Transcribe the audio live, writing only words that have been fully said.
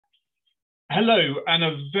Hello and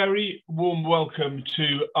a very warm welcome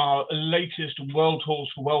to our latest World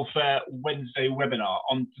Horse Welfare Wednesday webinar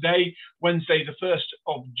on today, Wednesday the 1st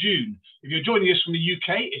of June. If you're joining us from the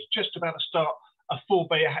UK, it's just about to start a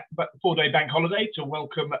four-day bank holiday to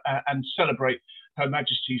welcome and celebrate Her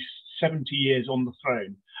Majesty's 70 years on the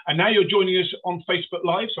throne. And now you're joining us on Facebook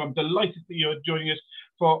Live, so I'm delighted that you're joining us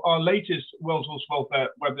for our latest World Horse Welfare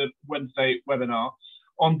Wednesday webinar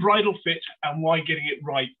on bridle fit and why getting it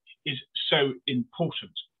right is so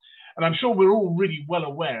important. And I'm sure we're all really well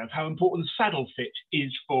aware of how important saddle fit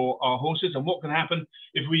is for our horses and what can happen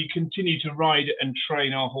if we continue to ride and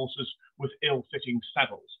train our horses with ill-fitting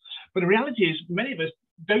saddles. But the reality is many of us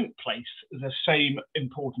don't place the same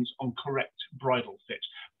importance on correct bridle fit.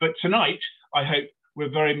 But tonight, I hope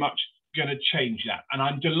we're very much going to change that. And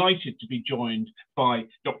I'm delighted to be joined by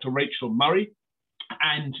Dr. Rachel Murray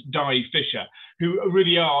and Di Fisher, who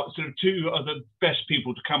really are sort of two of the best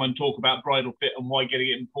people to come and talk about bridle fit and why getting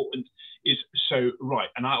it important is so right.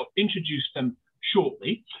 And I'll introduce them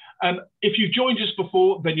shortly. If you've joined us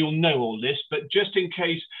before, then you'll know all this, but just in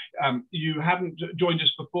case you haven't joined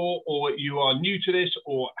us before, or you are new to this,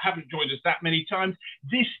 or haven't joined us that many times,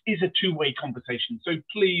 this is a two-way conversation. So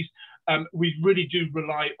please, we really do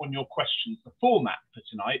rely on your questions. The format for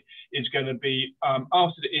tonight is going to be,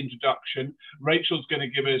 after the introduction, Rachel's going to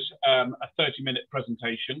give us a 30-minute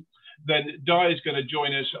presentation. Then Di is going to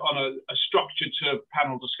join us on a structured sort of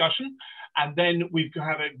panel discussion. And then we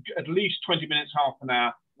have at least 20 minutes, half an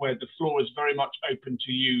hour, where the floor is very much open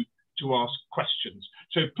to you to ask questions.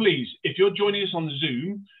 So please, if you're joining us on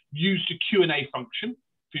Zoom, use the Q&A function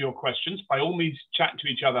for your questions. By all means, chat to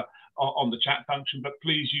each other on the chat function, but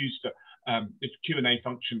please use the Q&A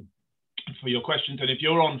function for your questions. And if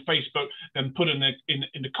you're on Facebook, then put in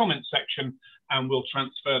the comments section and we'll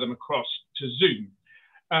transfer them across to Zoom.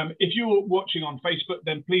 If you're watching on Facebook,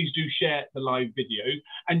 then please do share the live video.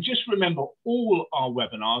 And just remember, all our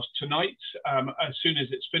webinars tonight, as soon as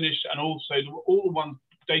it's finished, and also all the ones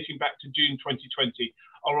dating back to June 2020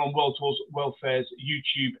 are on World Horse Welfare's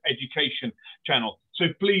YouTube education channel.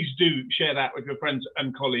 So please do share that with your friends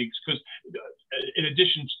and colleagues, because in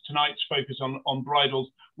addition to tonight's focus on bridles,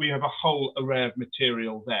 we have a whole array of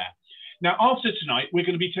material there. Now, after tonight, we're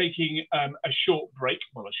going to be taking a break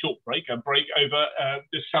over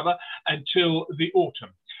this summer until the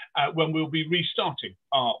autumn, when we'll be restarting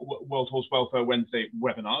our World Horse Welfare Wednesday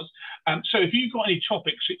webinars. So if you've got any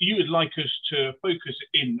topics that you would like us to focus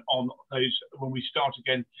in on those when we start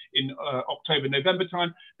again in October, November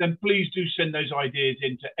time, then please do send those ideas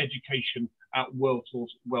into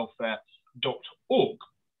education@worldhorsewelfare.org.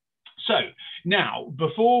 So now,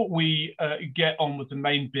 before we get on with the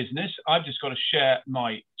main business, I've just got to share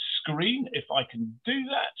my screen, if I can do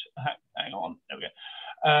that. Hang on, there we go.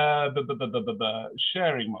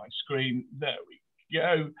 Sharing my screen, there we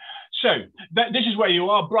go. So this is where you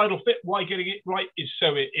are, bridle fit, why getting it right is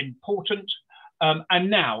so important. And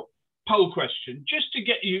now, poll question, just to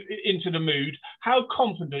get you into the mood, how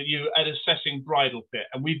confident are you at assessing bridle fit?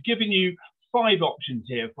 And we've given you 5 options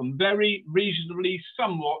here, from very, reasonably,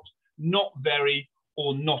 somewhat, not very,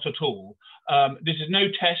 or not at all. This is no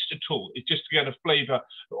test at all. It's just to get a flavour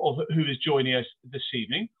of who is joining us this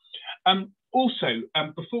evening. Also,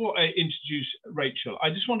 before I introduce Rachel, I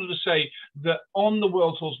just wanted to say that on the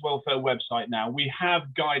World Horse Welfare website now, we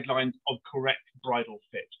have guidelines of correct bridle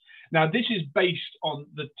fit. Now, this is based on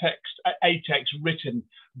the a text written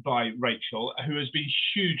by Rachel, who has been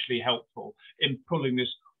hugely helpful in pulling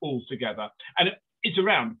this all together. And it's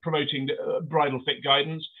around promoting bridle fit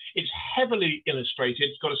guidance. It's heavily illustrated.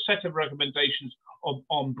 It's got a set of recommendations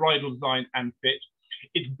on bridle design and fit.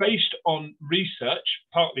 It's based on research,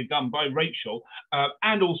 partly done by Rachel,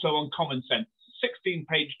 and also on common sense.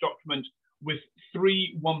 16-page document with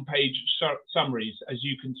 3 one-page summaries, as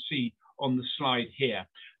you can see on the slide here.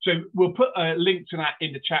 So we'll put a link to that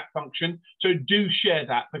in the chat function. So do share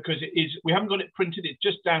that, because we haven't got it printed. It's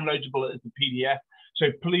just downloadable as a PDF.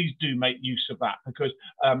 So please do make use of that, because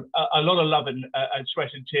a lot of love and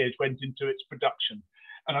sweat and tears went into its production.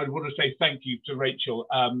 And I want to say thank you to Rachel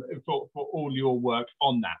for all your work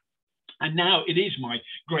on that. And now it is my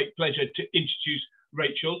great pleasure to introduce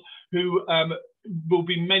Rachel, who will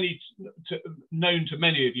be known to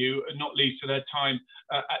many of you, not least to their time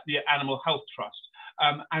at the Animal Health Trust.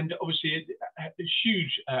 And obviously a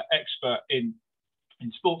huge expert in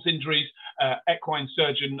sports injuries, equine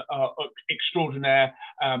surgeon extraordinaire,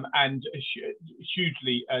 and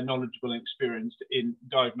hugely knowledgeable and experienced in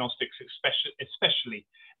diagnostics, especially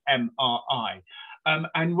MRI.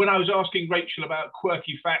 And when I was asking Rachel about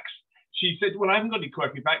quirky facts, she said, well, I haven't got any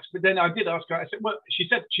quirky facts. But then I did ask her, I said, well, she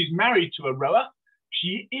said she's married to a rower.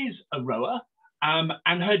 She is a rower,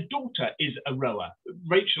 and her daughter is a rower.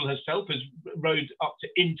 Rachel herself has rowed up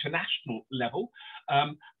to international level,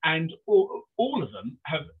 and all of them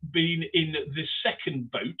have been in the second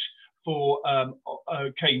boat for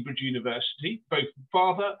Cambridge University, both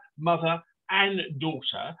father, mother, and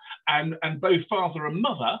daughter, and both father and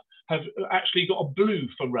mother have actually got a blue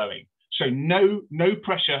for rowing. So no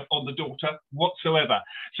pressure on the daughter whatsoever.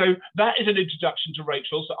 So that is an introduction to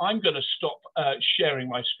Rachel. So I'm going to stop sharing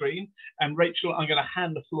my screen. And Rachel, I'm going to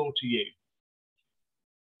hand the floor to you.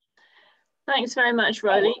 Thanks very much,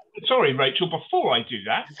 Rolly. Oh, sorry, Rachel, before I do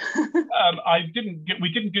that, we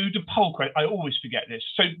didn't do the poll question. I always forget this.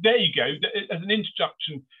 So there you go. As an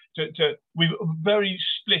introduction we're very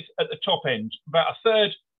split at the top end. About a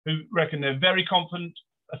third who reckon they're very confident,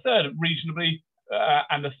 a third reasonably,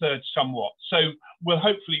 and a third somewhat. So we'll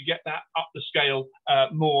hopefully get that up the scale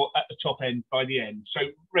more at the top end by the end. So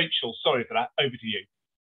Rachel, sorry for that, over to you.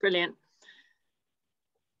 Brilliant.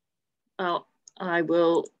 Well, I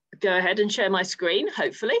will go ahead and share my screen,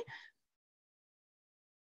 hopefully.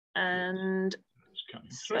 And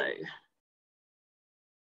so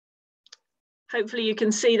hopefully you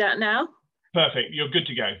can see that now. Perfect, you're good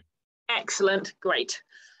to go. Excellent, great.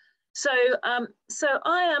 So, so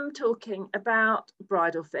I am talking about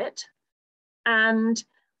bridle fit and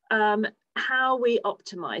how we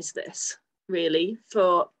optimize this really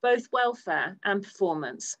for both welfare and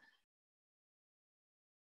performance.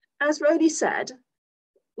 As Rhodey said,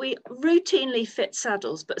 we routinely fit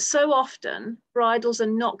saddles, but so often bridles are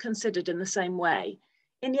not considered in the same way.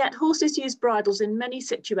 And yet horses use bridles in many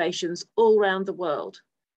situations all around the world.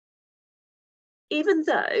 Even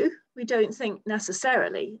though we don't think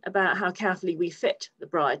necessarily about how carefully we fit the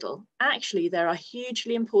bridle, actually there are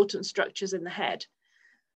hugely important structures in the head,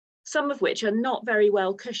 some of which are not very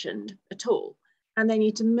well cushioned at all, and they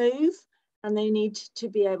need to move and they need to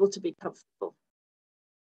be able to be comfortable.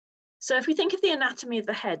 So if we think of the anatomy of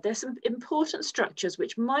the head, there's some important structures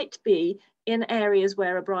which might be in areas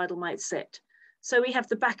where a bridle might sit. So we have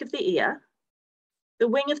the back of the ear, the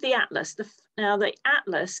wing of the atlas. Now the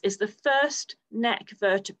atlas is the first neck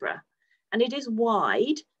vertebra, and it is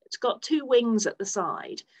wide. It's got two wings at the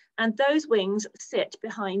side, and those wings sit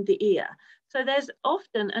behind the ear. So there's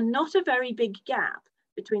often not a very big gap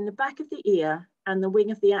between the back of the ear and the wing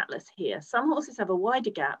of the atlas here. Some horses have a wider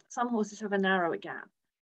gap, some horses have a narrower gap.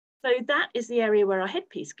 So that is the area where our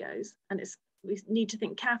headpiece goes, and we need to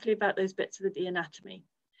think carefully about those bits of the anatomy.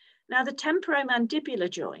 Now the temporomandibular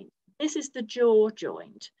joint, this is the jaw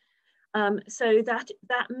joint. So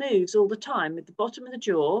that moves all the time with the bottom of the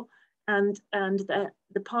jaw and the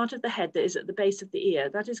part of the head that is at the base of the ear.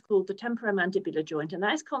 That is called the temporomandibular joint, and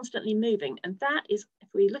that is constantly moving. And that is, if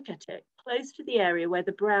we look at it, close to the area where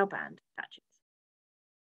the brow band attaches.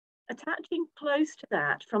 Attaching close to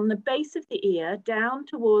that from the base of the ear down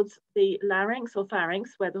towards the larynx or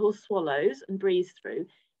pharynx, where the horse swallows and breathes through,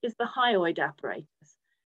 is the hyoid apparatus.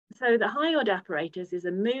 So the hyoid apparatus is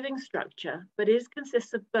a moving structure, but it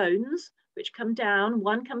consists of bones which come down.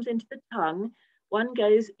 One comes into the tongue, one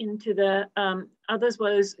goes into the, others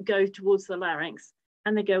go towards the larynx,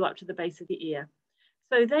 and they go up to the base of the ear.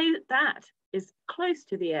 So that is close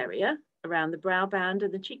to the area around the brow band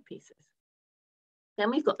and the cheek pieces.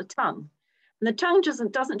 Then we've got the tongue. And the tongue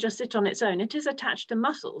doesn't just sit on its own, it is attached to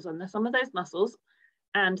muscles, and some of those muscles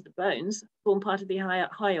and the bones form part of the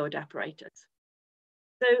hyoid apparatus.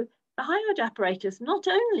 So the hyoid apparatus not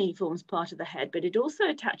only forms part of the head, but it also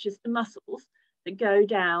attaches to muscles that go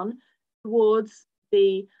down towards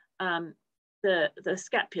the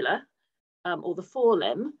scapula or the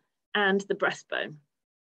forelimb and the breastbone.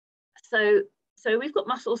 So we've got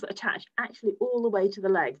muscles that attach actually all the way to the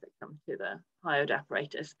leg that come to the hyoid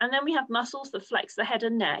apparatus. And then we have muscles that flex the head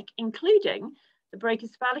and neck, including the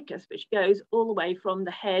brachiocephalicus, which goes all the way from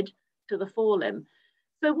the head to the forelimb.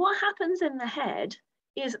 So what happens in the head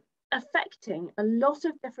is affecting a lot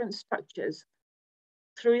of different structures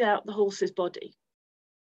throughout the horse's body.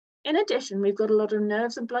 In addition, we've got a lot of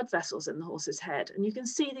nerves and blood vessels in the horse's head. And you can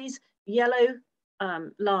see these yellow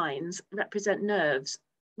lines represent nerves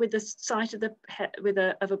with the site of the head,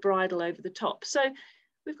 of a bridle over the top. So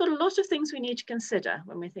we've got a lot of things we need to consider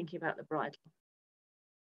when we're thinking about the bridle.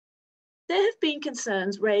 There have been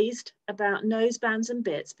concerns raised about nosebands and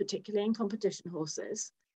bits, particularly in competition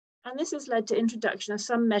horses. And this has led to introduction of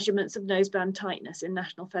some measurements of noseband tightness in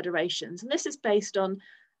national federations. And this is based on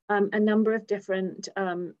a number of different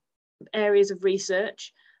areas of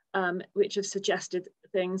research which have suggested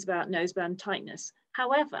things about noseband tightness.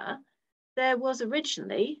 However, there was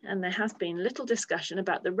originally, and there has been, little discussion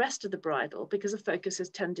about the rest of the bridle because the focus has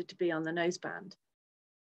tended to be on the noseband.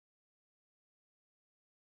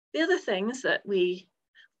 The other things that we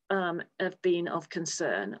have been of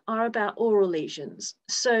concern are about oral lesions.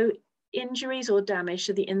 So injuries or damage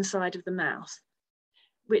to the inside of the mouth,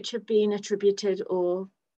 which have been attributed, or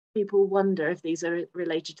people wonder if these are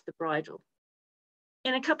related to the bridle.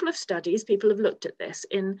 In a couple of studies, people have looked at this.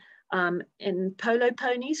 In polo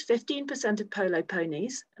ponies, 15% of polo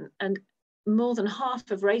ponies and more than half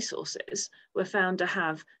of racehorses were found to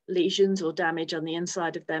have lesions or damage on the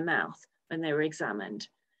inside of their mouth when they were examined.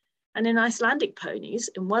 And in Icelandic ponies,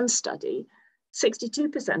 in one study,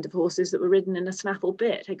 62% of horses that were ridden in a snaffle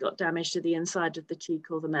bit had got damage to the inside of the cheek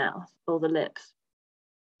or the mouth or the lips.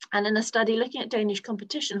 And in a study looking at Danish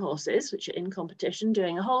competition horses, which are in competition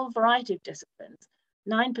doing a whole variety of disciplines,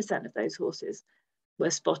 9% of those horses were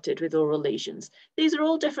spotted with oral lesions. These are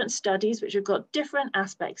all different studies which have got different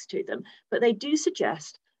aspects to them, but they do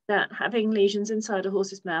suggest that having lesions inside a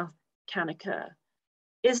horse's mouth can occur.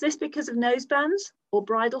 Is this because of nosebands or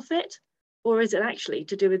bridle fit, or is it actually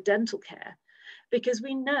to do with dental care? Because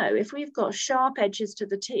we know if we've got sharp edges to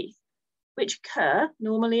the teeth, which occur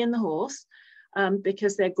normally in the horse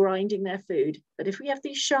because they're grinding their food, but if we have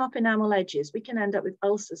these sharp enamel edges, we can end up with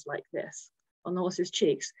ulcers like this on the horse's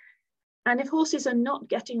cheeks. And if horses are not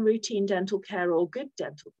getting routine dental care or good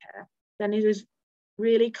dental care, then it is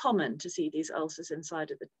really common to see these ulcers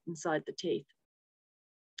inside the teeth.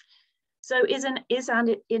 So is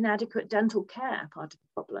inadequate dental care part of the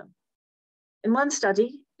problem? In one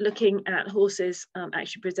study, looking at horses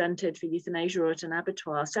actually presented for euthanasia or at an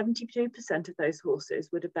abattoir, 72% of those horses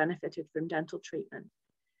would have benefited from dental treatment.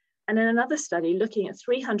 And in another study, looking at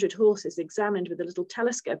 300 horses examined with a little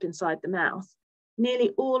telescope inside the mouth,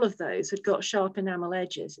 nearly all of those had got sharp enamel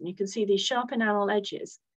edges. And you can see these sharp enamel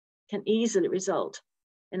edges can easily result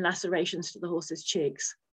in lacerations to the horse's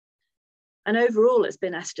cheeks. And overall, it's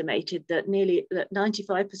been estimated that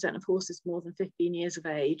 95% of horses more than 15 years of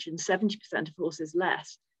age and 70% of horses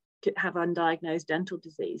less could have undiagnosed dental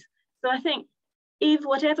disease. So I think,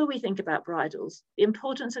 whatever we think about bridles, the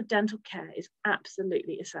importance of dental care is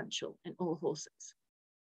absolutely essential in all horses.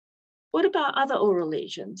 What about other oral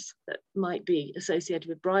lesions that might be associated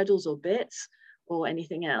with bridles or bits or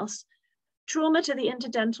anything else? Trauma to the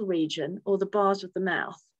interdental region or the bars of the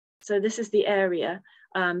mouth. So this is the area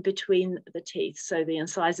between the teeth, so the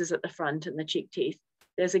incisors at the front and the cheek teeth.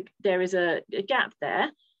 There is a gap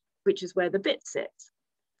there, which is where the bit sits.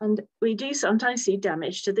 And we do sometimes see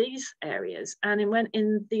damage to these areas. And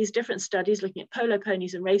in these different studies looking at polo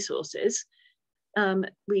ponies and racehorses,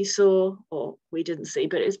 we saw, or we didn't see,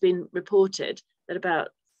 but it's been reported that about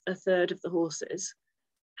a third of the horses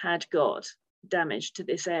had got damage to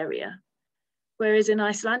this area. Whereas in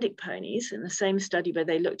Icelandic ponies, in the same study where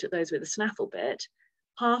they looked at those with a snaffle bit,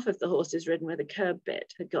 half of the horses ridden with a curb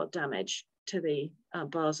bit had got damage to the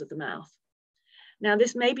bars of the mouth. Now,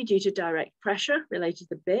 this may be due to direct pressure related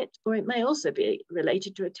to the bit, or it may also be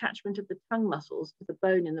related to attachment of the tongue muscles to the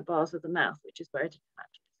bone in the bars of the mouth, which is where it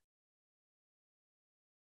attaches.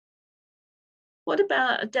 What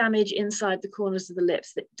about damage inside the corners of the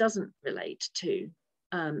lips that doesn't relate to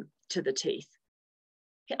the teeth?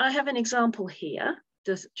 I have an example here,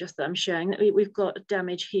 just that I'm showing that we've got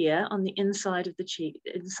damage here on the inside of the cheek,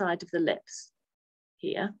 inside of the lips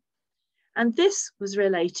here. And this was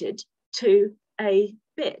related to a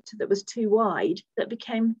bit that was too wide that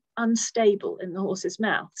became unstable in the horse's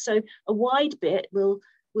mouth. So a wide bit will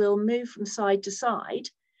move from side to side.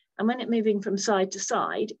 And when it's moving from side to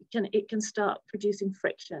side, it can start producing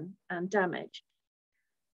friction and damage.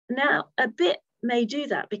 Now, a bit may do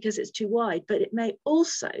that because it's too wide, but it may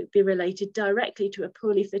also be related directly to a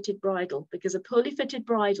poorly fitted bridle, because a poorly fitted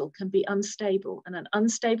bridle can be unstable, and an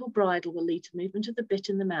unstable bridle will lead to movement of the bit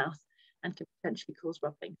in the mouth and can potentially cause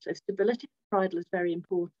rubbing. So stability of the bridle is very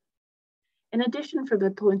important. In addition, from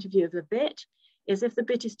the point of view of the bit, is if the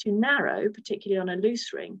bit is too narrow, particularly on a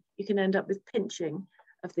loose ring, you can end up with pinching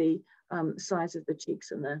of the sides of the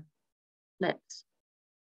cheeks and the lips.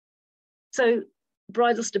 So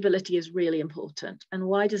bridle stability is really important. And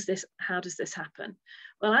how does this happen?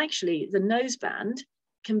 Well, actually, the noseband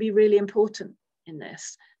can be really important in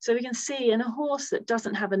this. So we can see in a horse that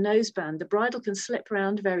doesn't have a noseband, the bridle can slip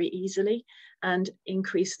around very easily and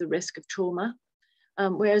increase the risk of trauma.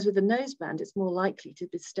 Whereas with a noseband, it's more likely to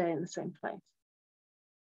stay in the same place.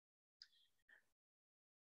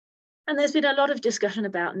 And there's been a lot of discussion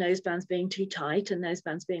about nosebands being too tight and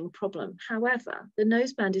nosebands being a problem. However, the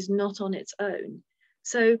noseband is not on its own.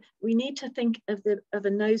 So we need to think of a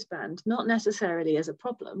noseband, not necessarily as a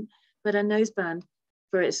problem, but a noseband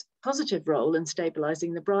for its positive role in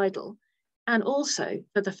stabilizing the bridle, and also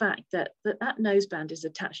for the fact that that noseband is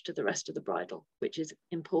attached to the rest of the bridle, which is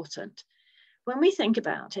important. When we think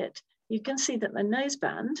about it, you can see that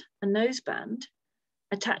a noseband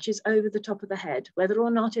attaches over the top of the head, whether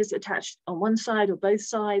or not it's attached on one side or both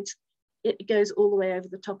sides, it goes all the way over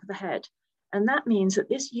the top of the head. And that means that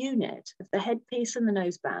this unit of the headpiece and the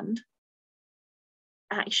noseband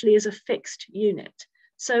actually is a fixed unit.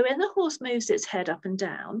 So when the horse moves its head up and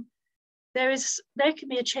down, there can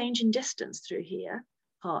be a change in distance through here,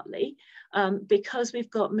 partly, because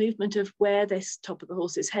we've got movement of where this top of the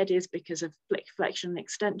horse's head is because of flexion and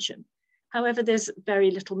extension. However, there's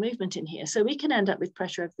very little movement in here. So we can end up with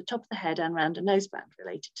pressure over the top of the head and around a noseband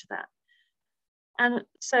related to that. And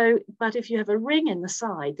so, but if you have a ring in the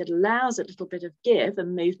side that allows a little bit of give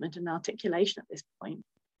and movement and articulation at this point,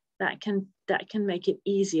 that can make it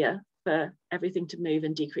easier for everything to move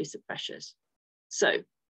and decrease the pressures. So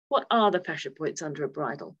what are the pressure points under a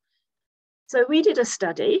bridle? So we did a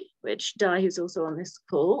study, which Di, who's also on this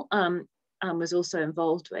call, was also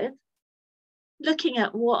involved with, looking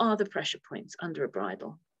at what are the pressure points under a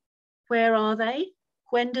bridle. Where are they?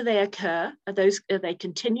 When do they occur? Are they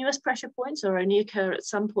continuous pressure points or only occur at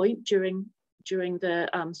some point during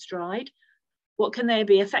the stride? What can they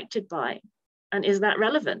be affected by? And is that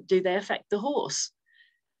relevant? Do they affect the horse?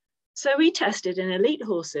 So we tested in elite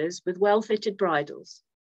horses with well-fitted bridles.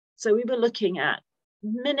 So we were looking at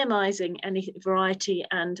minimizing any variety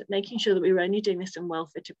and making sure that we were only doing this in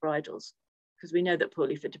well-fitted bridles, because we know that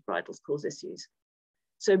poorly fitted bridles cause issues.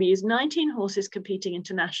 So we used 19 horses competing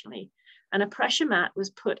internationally, and a pressure mat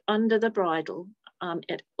was put under the bridle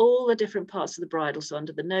at all the different parts of the bridle. So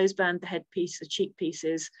under the noseband, the headpiece, the cheek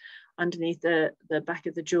pieces, underneath the back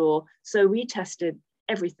of the jaw. So we tested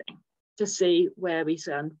everything to see where we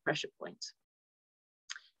found pressure points.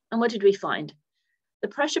 And what did we find? The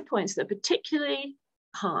pressure points that are particularly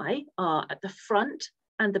high are at the front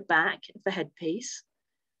and the back of the headpiece,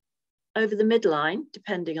 over the midline,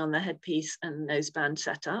 depending on the headpiece and noseband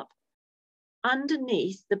setup,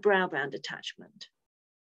 underneath the brow band attachment.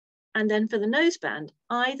 And then for the noseband,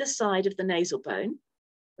 either side of the nasal bone,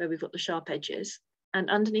 where we've got the sharp edges, and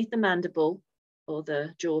underneath the mandible or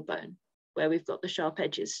the jawbone, where we've got the sharp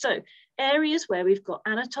edges. So areas where we've got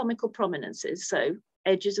anatomical prominences, so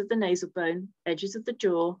edges of the nasal bone, edges of the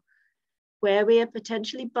jaw, where we are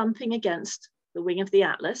potentially bumping against the wing of the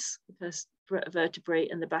atlas, the first vertebrae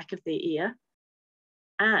and the back of the ear,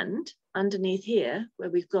 and underneath here, where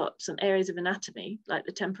we've got some areas of anatomy, like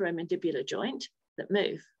the temporomandibular joint, that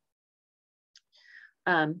move.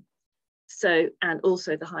 And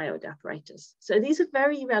also the hyoid apparatus. So these are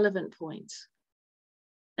very relevant points.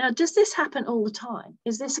 Now, does this happen all the time?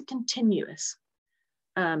 Is this a continuous?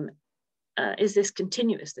 This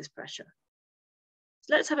pressure?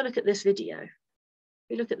 So let's have a look at this video. If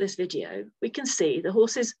we look at this video, we can see the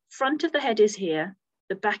horse's front of the head is here,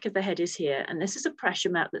 the back of the head is here, and this is a pressure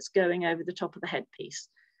mat that's going over the top of the headpiece.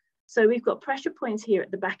 So we've got pressure points here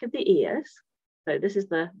at the back of the ears. So this is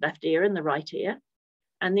the left ear and the right ear.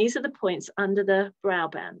 And these are the points under the brow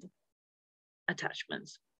band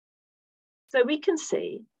attachments. So we can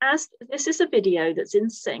see, as this is a video that's in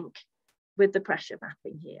sync with the pressure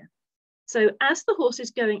mapping here. So as the horse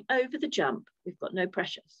is going over the jump, we've got no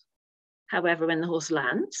pressures. However, when the horse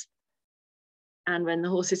lands and when the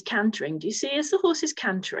horse is cantering, do you see as the horse is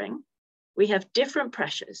cantering, we have different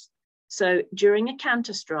pressures. So during a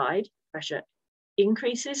canter stride, pressure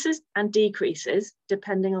increases and decreases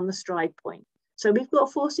depending on the stride point. So we've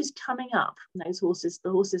got forces coming up, and those horses, the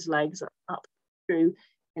horse's legs are up through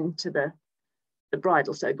into the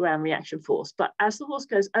bridle, so ground reaction force. But as the horse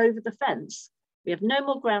goes over the fence, we have no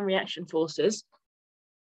more ground reaction forces,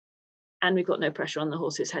 and we've got no pressure on the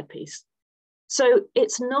horse's headpiece. So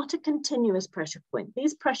it's not a continuous pressure point.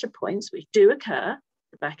 These pressure points, which do occur,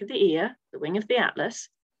 the back of the ear, the wing of the atlas,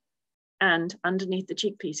 and underneath the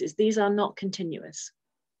cheek pieces, these are not continuous.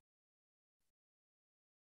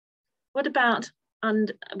 What about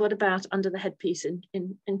under the headpiece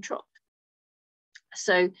in trot?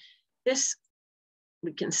 So this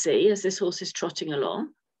we can see as this horse is trotting along.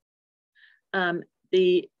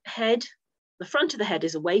 The front of the head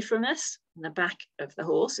is away from us, and the back of the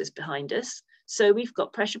horse is behind us. So we've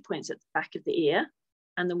got pressure points at the back of the ear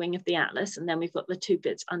and the wing of the atlas, and then we've got the two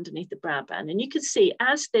bits underneath the brow band. And you can see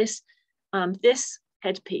as this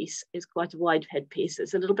headpiece is quite a wide headpiece,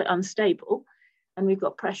 it's a little bit unstable, and we've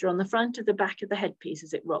got pressure on the front of the back of the headpiece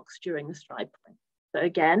as it rocks during the stride point. So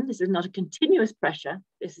again, this is not a continuous pressure,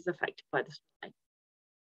 this is affected by the stride.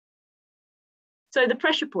 So the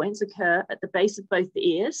pressure points occur at the base of both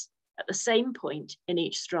the ears, at the same point in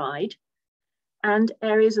each stride, and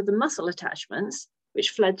areas of the muscle attachments which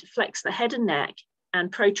flex the head and neck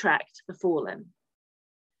and protract the forelimb.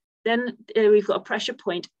 Then we've got a pressure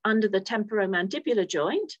point under the temporomandibular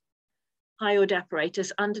joint, hyoid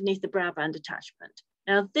apparatus underneath the brow band attachment.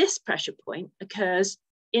 Now this pressure point occurs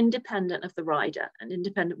independent of the rider and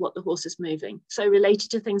independent of what the horse is moving. So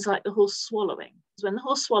related to things like the horse swallowing. Because when the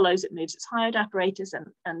horse swallows, it moves its hyoid apparatus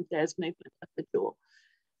and there's movement of the jaw.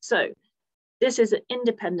 So this is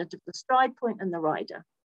independent of the stride point and the rider.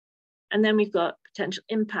 And then we've got potential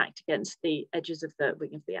impact against the edges of the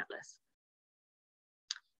wing of the atlas.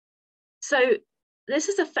 So this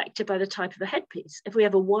is affected by the type of a headpiece. If we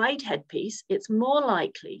have a wide headpiece, it's more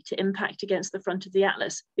likely to impact against the front of the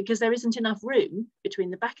atlas because there isn't enough room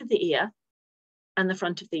between the back of the ear and the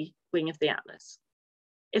front of the wing of the atlas.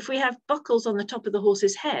 If we have buckles on the top of the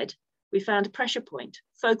horse's head, we found a pressure point,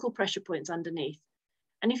 focal pressure points underneath.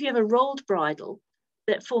 And if you have a rolled bridle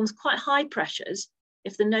that forms quite high pressures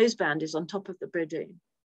if the noseband is on top of the bridle.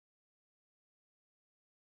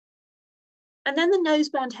 And then the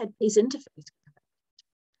noseband headpiece interface.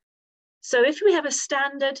 So if we have a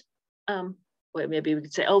standard, well, maybe we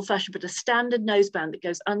could say old-fashioned, but a standard noseband that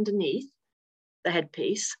goes underneath the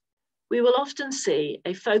headpiece, we will often see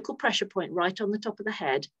a focal pressure point right on the top of the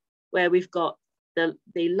head where we've got the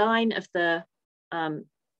line of the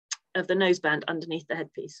noseband underneath the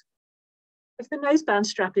headpiece. If the noseband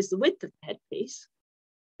strap is the width of the headpiece,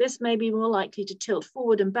 this may be more likely to tilt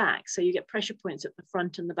forward and back, so you get pressure points at the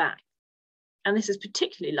front and the back. And this is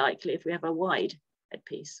particularly likely if we have a wide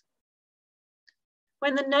headpiece.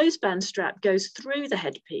 When the noseband strap goes through the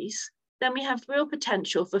headpiece, then we have real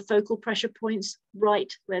potential for focal pressure points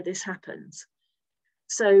right where this happens.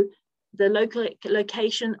 So the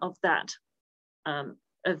location of that,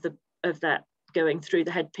 going through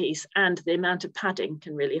the headpiece and the amount of padding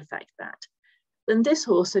can really affect that. Then this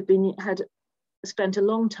horse had spent a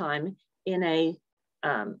long time in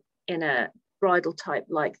a bridle type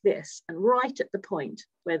like this, and right at the point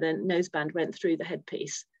where the noseband went through the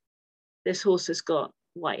headpiece, this horse has got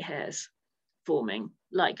white hairs forming,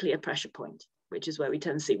 likely a pressure point, which is where we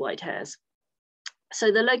tend to see white hairs.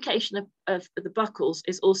 So the location of the buckles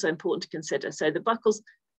is also important to consider. So the buckles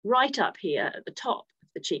right up here at the top of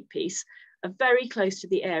the cheek piece are very close to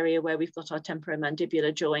the area where we've got our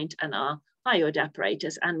temporomandibular joint and our hyoid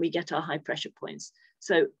apparatus, and we get our high pressure points.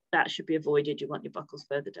 So that should be avoided. You want your buckles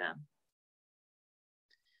further down.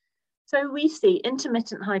 So we see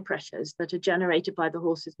intermittent high pressures that are generated by the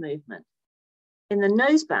horse's movement. In the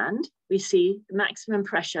noseband, we see the maximum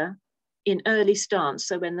pressure in early stance.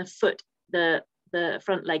 So when the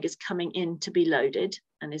front leg is coming in to be loaded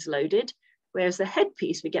and is loaded, whereas the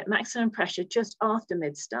headpiece, we get maximum pressure just after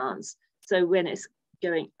mid-stance. So when it's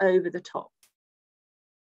going over the top.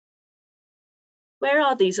 Where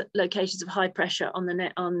are these locations of high pressure on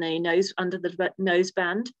the nose, under the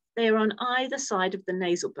noseband? They are on either side of the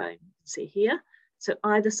nasal bone. You can see here, so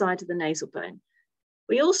either side of the nasal bone.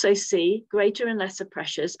 We also see greater and lesser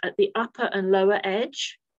pressures at the upper and lower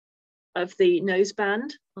edge of the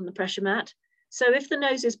noseband on the pressure mat. So if the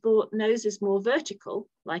nose is more vertical,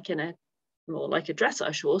 more like a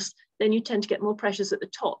dressage horse, then you tend to get more pressures at the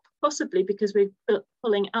top, possibly because we're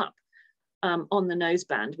pulling up on the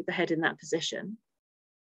noseband with the head in that position.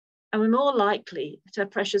 And we're more likely to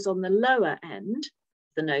have pressures on the lower end of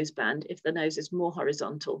the noseband if the nose is more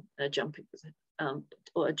horizontal,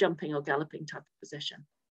 or a jumping or galloping type of position.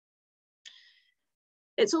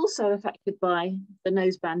 It's also affected by the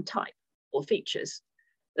noseband type or features.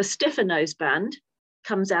 The stiffer noseband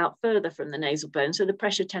comes out further from the nasal bone, so the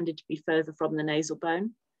pressure tended to be further from the nasal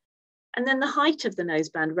bone. And then the height of the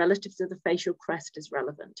noseband relative to the facial crest is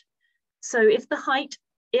relevant. So if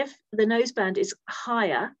the noseband is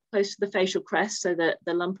higher, close to the facial crest, so that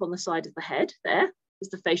the lump on the side of the head there is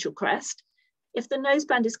the facial crest. If the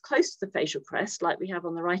noseband is close to the facial crest, like we have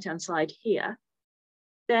on the right-hand side here,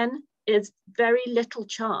 then it's very little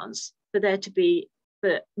chance for there to be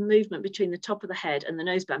the movement between the top of the head and the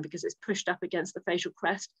noseband because it's pushed up against the facial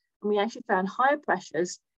crest. And we actually found higher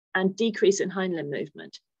pressures and decrease in hind limb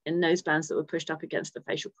movement in nosebands that were pushed up against the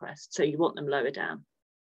facial crest. So you want them lower down.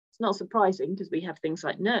 It's not surprising because we have things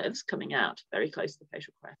like nerves coming out very close to the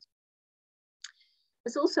facial crest.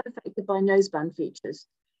 It's also affected by noseband features.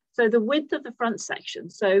 So the width of the front section.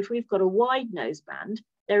 So if we've got a wide noseband,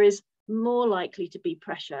 there is more likely to be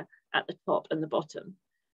pressure at the top and the bottom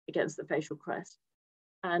against the facial crest.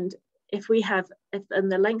 And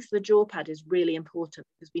and the length of the jaw pad is really important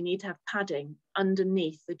because we need to have padding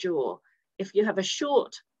underneath the jaw. If you have a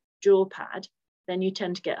short jaw pad, then you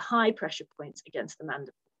tend to get high pressure points against the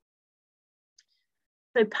mandible.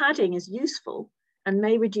 So padding is useful and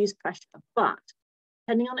may reduce pressure, but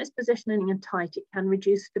depending on its positioning and height, it can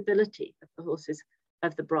reduce stability of the horse's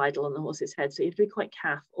of the bridle on the horse's head. So you have to be quite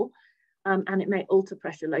careful, and it may alter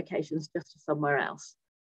pressure locations just to somewhere else.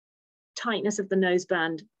 Tightness of the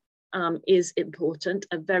noseband is important.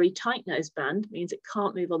 A very tight noseband means it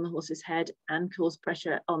can't move on the horse's head and cause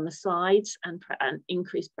pressure on the sides and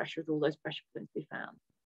increase pressure as all those pressure points be found.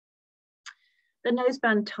 The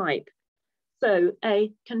noseband type. So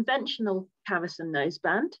a conventional cavesson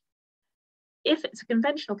noseband. If it's a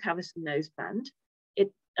conventional cavesson noseband,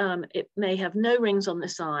 it may have no rings on the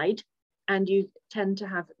side, and you tend to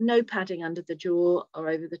have no padding under the jaw or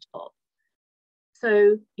over the top.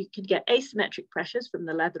 So you could get asymmetric pressures from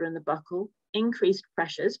the leather and the buckle, increased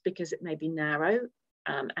pressures because it may be narrow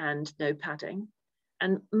and no padding,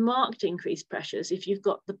 and marked increased pressures if you've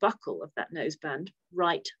got the buckle of that noseband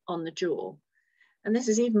right on the jaw. And this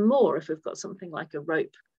is even more if we've got something like a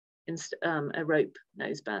rope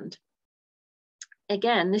noseband.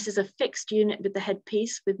 Again, this is a fixed unit with the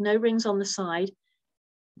headpiece with no rings on the side.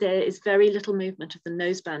 There is very little movement of the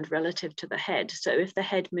noseband relative to the head. So if the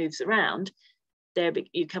head moves around, there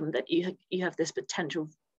you have this potential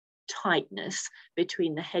tightness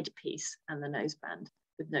between the headpiece and the noseband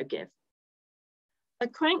with no give. A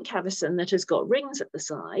crank cavesson that has got rings at the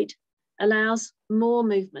side allows more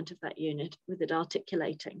movement of that unit with it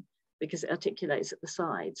articulating, because it articulates at the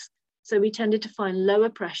sides. So we tended to find lower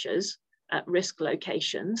pressures at risk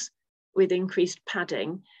locations with increased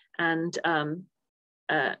padding and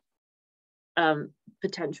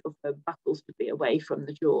potential for buckles to be away from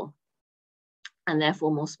the jaw, and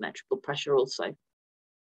therefore more symmetrical pressure also.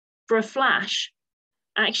 For a flash,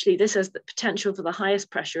 actually this has the potential for the highest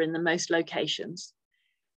pressure in the most locations,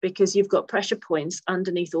 because you've got pressure points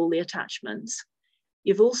underneath all the attachments.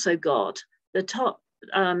 You've also got the top,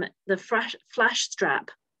 the flash strap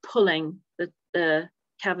pulling the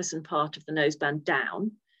cavesson part of the noseband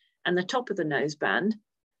down, and the top of the noseband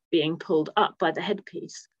being pulled up by the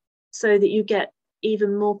headpiece, so that you get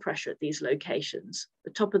even more pressure at these locations.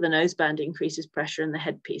 The top of the noseband increases pressure and the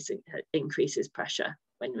headpiece increases pressure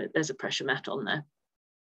when there's a pressure mat on there.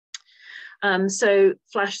 So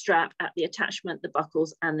flash strap at the attachment, the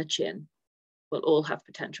buckles and the chin will all have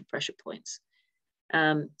potential pressure points.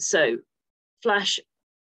 So flash,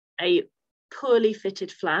 a poorly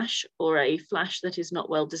fitted flash or a flash that is not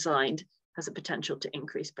well designed has a potential to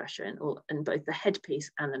increase pressure in both the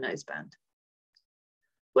headpiece and the noseband.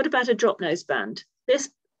 What about a drop noseband? This,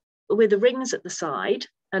 with the rings at the side,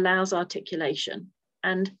 allows articulation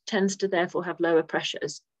and tends to therefore have lower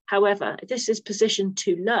pressures. However, if this is positioned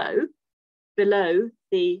too low, below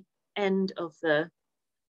the end of the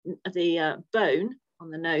bone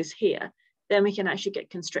on the nose here, then we can actually get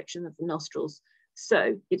constriction of the nostrils.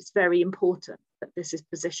 So it's very important that this is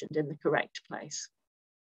positioned in the correct place.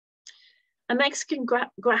 A Mexican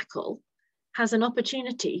grackle has an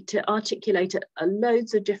opportunity to articulate at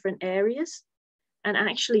loads of different areas, and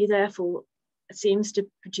actually therefore seems to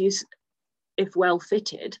produce, if well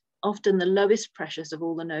fitted, often the lowest pressures of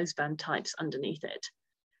all the noseband types underneath it.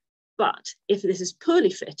 But if this is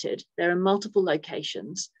poorly fitted, there are multiple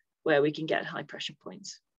locations where we can get high pressure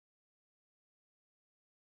points.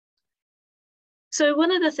 So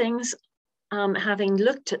one of the things, having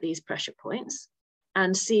looked at these pressure points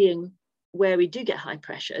and seeing where we do get high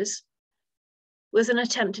pressures, was an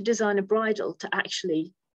attempt to design a bridle to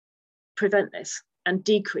actually prevent this and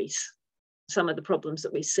decrease some of the problems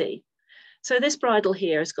that we see. So this bridle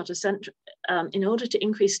here has got a central, in order to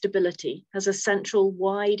increase stability, has a central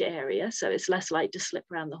wide area, so it's less likely to slip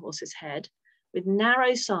around the horse's head, with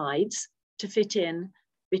narrow sides to fit in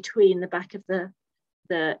between the back of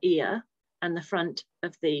the ear and the front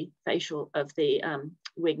of the facial of the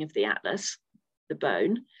wing of the atlas, the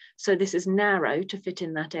bone. So this is narrow to fit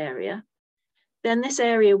in that area. Then this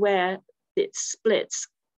area where it splits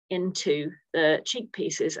into the cheek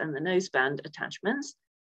pieces and the noseband attachments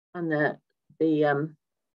and the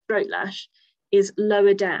throat lash is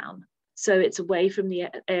lower down. So it's away from the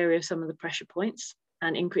area of some of the pressure points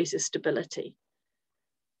and increases stability.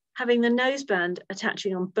 Having the noseband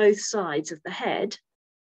attaching on both sides of the head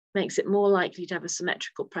makes it more likely to have a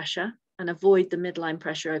symmetrical pressure and avoid the midline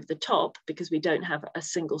pressure over the top, because we don't have a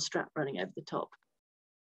single strap running over the top.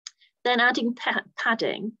 Then adding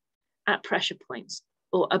padding at pressure points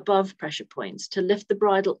or above pressure points to lift the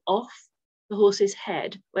bridle off the horse's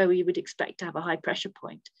head where we would expect to have a high pressure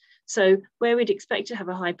point. So where we'd expect to have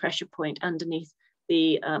a high pressure point underneath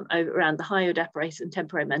the, around the hyoid apparatus and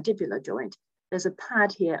temporomandibular joint, there's a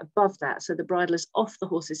pad here above that, so the bridle is off the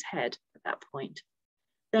horse's head at that point.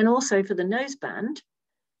 Then also for the noseband,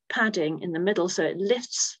 padding in the middle, so it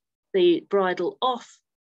lifts the bridle off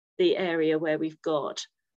the area where we've got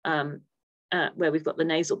where we've got the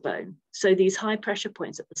nasal bone. So these high pressure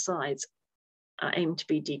points at the sides are aimed to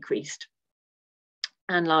be decreased,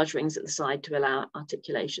 and large rings at the side to allow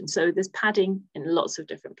articulation. So there's padding in lots of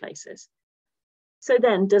different places. So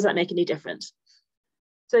then, does that make any difference?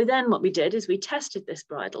 So then what we did is we tested this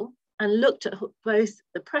bridle and looked at both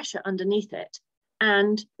the pressure underneath it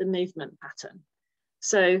and the movement pattern.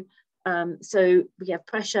 So, so we have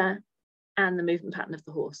pressure and the movement pattern of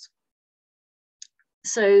the horse.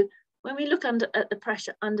 So when we look at the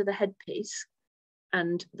pressure under the headpiece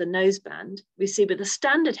and the noseband, we see with the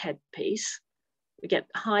standard headpiece, we get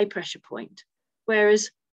high pressure point.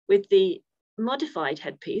 Whereas with the modified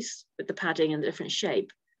headpiece, with the padding and the different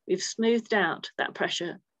shape, we've smoothed out that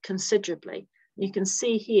pressure considerably. You can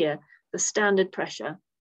see here the standard pressure,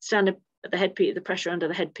 the headpiece, the pressure under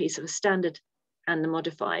the headpiece of a standard and the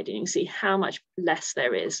modified, and you can see how much less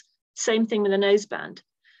there is. Same thing with the noseband.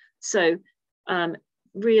 So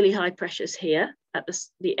really high pressures here at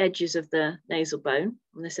the edges of the nasal bone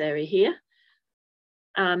on this area here,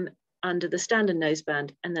 under the standard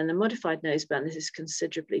noseband, and then the modified noseband, this is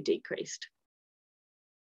considerably decreased.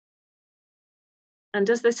 And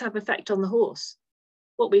does this have effect on the horse?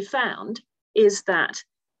 What we found is that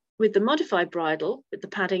with the modified bridle, with the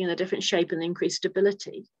padding and the different shape and the increased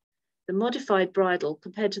stability, the modified bridle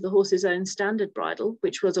compared to the horse's own standard bridle,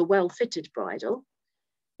 which was a well-fitted bridle,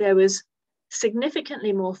 there was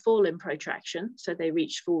significantly more forelimb protraction, so they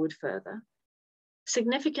reached forward further,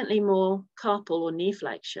 significantly more carpal or knee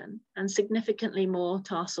flexion, and significantly more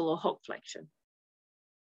tarsal or hock flexion.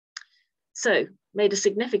 So made a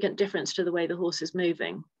significant difference to the way the horse is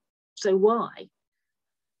moving. So why?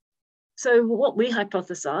 So what we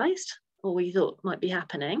hypothesized, or we thought might be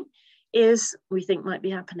happening, is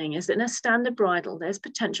that in a standard bridle, there's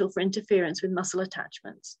potential for interference with muscle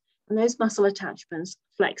attachments. And those muscle attachments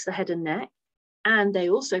flex the head and neck, and they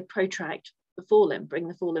also protract the forelimb, bring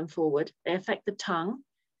the forelimb forward. They affect the tongue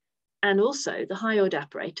and also the hyoid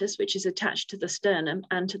apparatus, which is attached to the sternum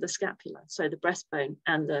and to the scapula, so the breastbone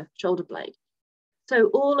and the shoulder blade. So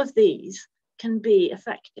all of these can be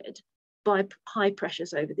affected by high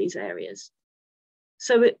pressures over these areas.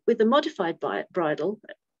 So with the modified bridle,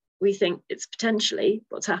 we think it's potentially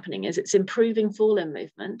what's happening is it's improving forelimb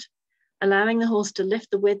movement, allowing the horse to lift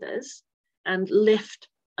the withers and lift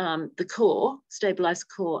the core, stabilize the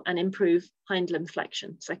core, and improve hind limb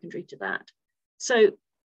flexion secondary to that. So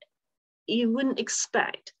you wouldn't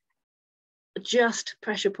expect just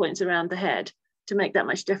pressure points around the head to make that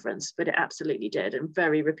much difference, but it absolutely did, and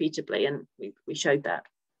very repeatably, and we showed that.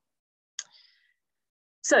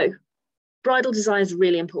 So bridle design is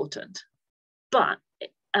really important, but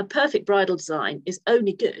a perfect bridle design is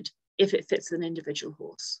only good if it fits an individual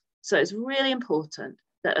horse. So it's really important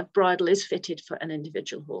that a bridle is fitted for an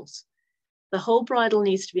individual horse. The whole bridle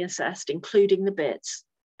needs to be assessed, including the bits,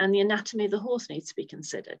 and the anatomy of the horse needs to be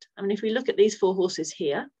considered. I mean, if we look at these four horses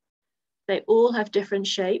here, they all have different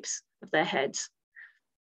shapes of their heads.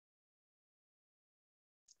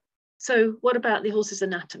 So what about the horse's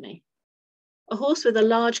anatomy? A horse with a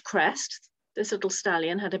large crest, this little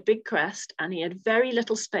stallion had a big crest, and he had very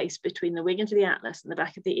little space between the wing of the atlas and the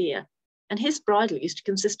back of the ear. And his bridle used to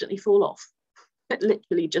consistently fall off. It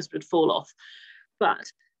literally just would fall off.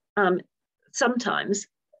 But sometimes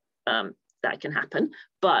that can happen,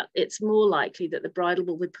 but it's more likely that the bridle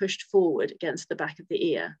will be pushed forward against the back of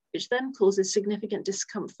the ear, which then causes significant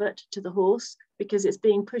discomfort to the horse because it's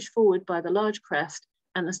being pushed forward by the large crest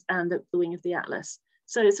and the wing of the atlas.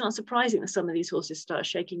 So it's not surprising that some of these horses start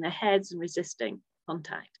shaking their heads and resisting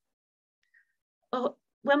contact.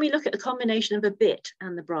 When we look at the combination of a bit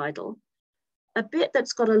and the bridle, a bit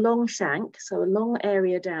that's got a long shank, so a long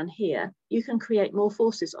area down here, you can create more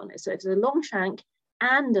forces on it. So if there's a long shank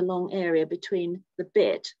and a long area between the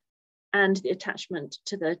bit and the attachment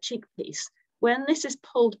to the cheek piece, when this is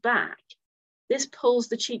pulled back, this pulls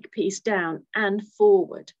the cheek piece down and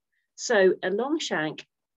forward. So a long shank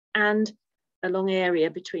and a long area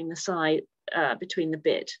between the side, between the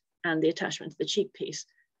bit and the attachment to the cheek piece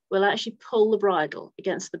will actually pull the bridle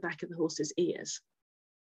against the back of the horse's ears.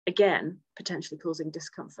 Again, potentially causing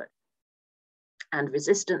discomfort and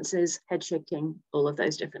resistances, head shaking, all of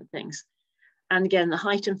those different things. And again, the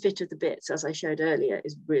height and fit of the bits, as I showed earlier,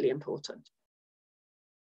 is really important.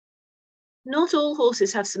 Not all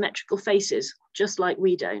horses have symmetrical faces, just like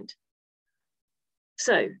we don't.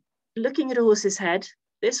 So looking at a horse's head,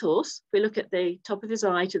 this horse, if we look at the top of his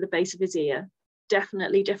eye to the base of his ear,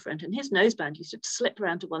 definitely different. And his noseband used to slip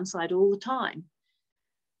around to one side all the time.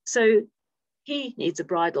 So he needs a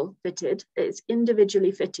bridle fitted. It's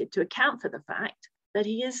individually fitted to account for the fact that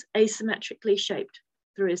he is asymmetrically shaped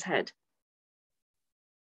through his head.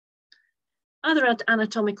 Other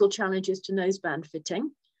anatomical challenges to noseband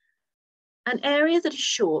fitting. An area that is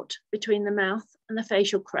short between the mouth and the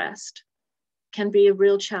facial crest can be a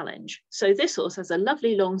real challenge. So this horse has a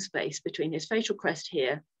lovely long space between his facial crest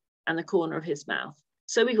here and the corner of his mouth.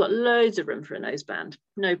 So we've got loads of room for a noseband,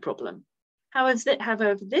 no problem.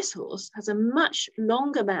 However, this horse has a much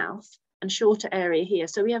longer mouth and shorter area here.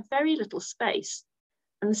 So we have very little space.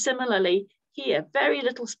 And similarly here, very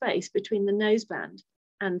little space between the noseband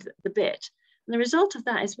and the bit. And the result of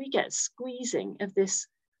that is we get squeezing of this,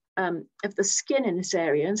 of the skin in this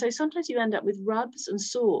area. And so sometimes you end up with rubs and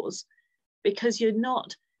sores because you're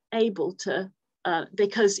not able to,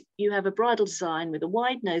 because you have a bridle design with a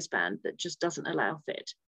wide noseband that just doesn't allow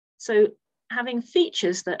fit. So having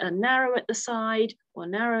features that are narrow at the side or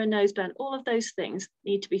narrower noseband, all of those things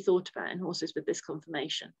need to be thought about in horses with this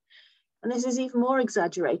conformation. And this is even more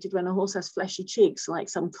exaggerated when a horse has fleshy cheeks, like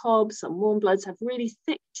some cobs, some warmbloods have really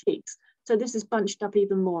thick cheeks. So this is bunched up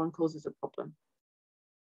even more and causes a problem.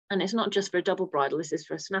 And it's not just for a double bridle, this is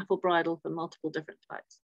for a snaffle bridle for multiple different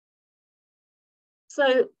types.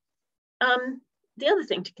 So the other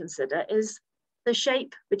thing to consider is the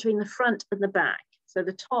shape between the front and the back. So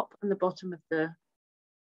the top and the bottom of the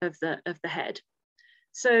head.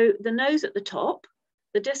 So the nose at the top,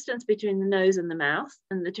 the distance between the nose and the mouth,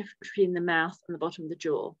 and the difference between the mouth and the bottom of the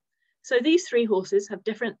jaw. So these three horses have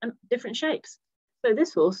different shapes. So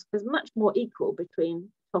this horse is much more equal between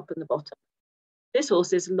top and the bottom. This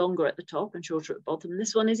horse is longer at the top and shorter at the bottom.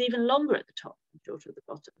 This one is even longer at the top and shorter at the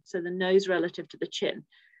bottom. So the nose relative to the chin.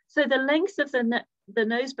 So the length of the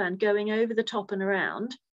noseband going over the top and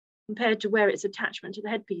around compared to where its attachment to the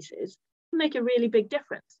headpiece is can make a really big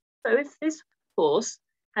difference. So if this horse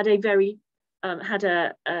had a very a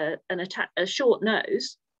short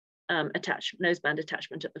nose noseband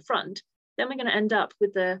attachment at the front, then we're going to end up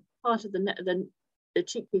with the part of the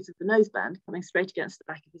cheek piece of the noseband coming straight against the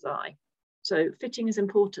back of his eye. So fitting is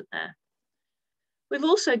important there. We've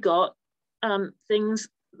also got things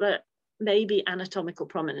that may be anatomical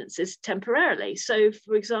prominences temporarily. So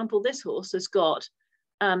for example, this horse has got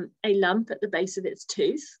a lump at the base of its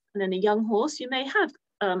tooth, and in a young horse you may have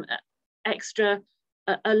a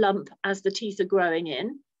lump as the teeth are growing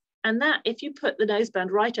in, and that if you put the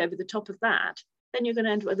noseband right over the top of that, then you're going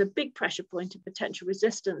to end up with a big pressure point of potential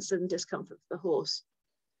resistance and discomfort for the horse.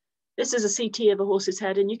 This is a CT of a horse's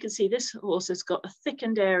head, and you can see this horse has got a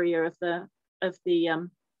thickened area of the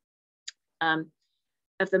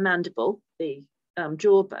mandible, the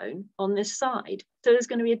jawbone on this side. So there's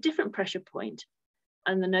going to be a different pressure point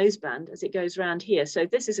on the noseband as it goes around here. So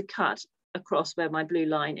this is a cut across where my blue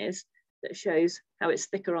line is that shows how it's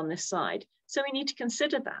thicker on this side. So we need to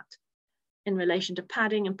consider that in relation to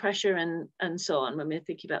padding and pressure and so on when we're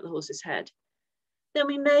thinking about the horse's head. Then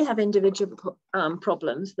we may have individual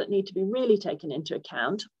problems that need to be really taken into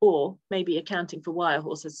account, or maybe accounting for why a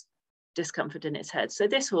horse has discomfort in its head. So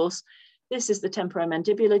this horse, this is the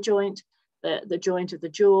temporomandibular joint, the joint of the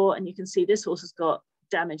jaw, and you can see this horse has got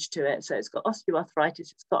damage to it. So it's got osteoarthritis,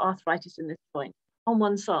 it's got arthritis in this joint on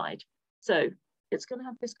one side. So it's going to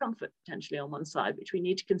have discomfort potentially on one side, which we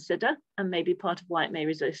need to consider, and maybe part of why it may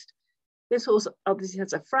resist. This horse obviously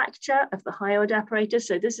has a fracture of the hyoid apparatus.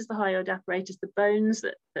 So this is the hyoid apparatus, the bones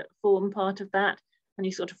that form part of that, and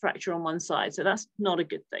you sort of fracture on one side. So that's not a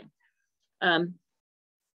good thing. And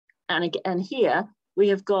again, here we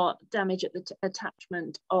have got damage at the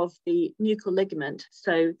attachment of the nuchal ligament.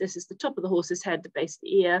 So this is the top of the horse's head, the base of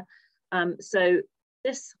the ear. So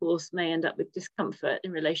this horse may end up with discomfort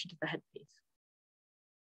in relation to the headpiece.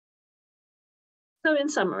 So in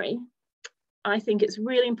summary, I think it's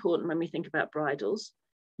really important when we think about bridles,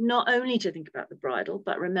 not only to think about the bridle,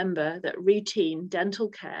 but remember that routine dental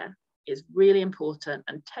care is really important,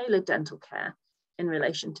 and tailored dental care in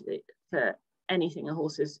relation to anything a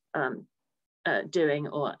horse is doing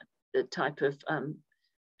or the type of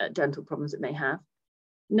dental problems it may have.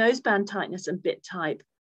 Noseband tightness and bit type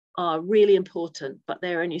are really important, but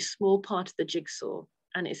they're only a small part of the jigsaw,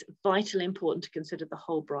 and it's vitally important to consider the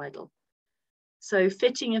whole bridle. So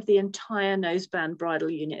fitting of the entire noseband bridle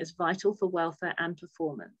unit is vital for welfare and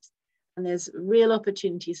performance. And there's real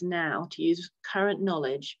opportunities now to use current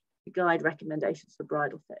knowledge to guide recommendations for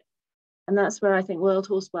bridle fit. And that's where I think World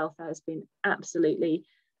Horse Welfare has been absolutely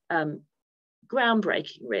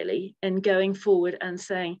groundbreaking, really, in going forward and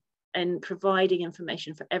saying, and providing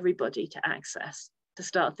information for everybody to access, to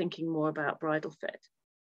start thinking more about bridle fit.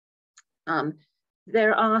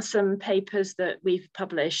 There are some papers that we've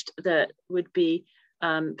published that would be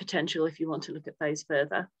potential if you want to look at those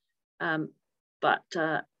further. But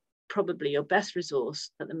probably your best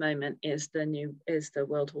resource at the moment is the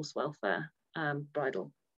World Horse Welfare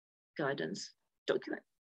bridle. guidance document,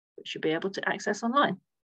 which you'll be able to access online.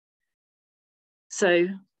 So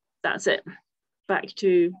that's it. Back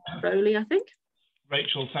to Rowley, I think.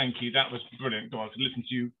 Rachel, thank you. That was brilliant. I could listen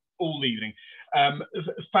to you all evening.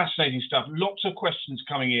 Fascinating stuff. Lots of questions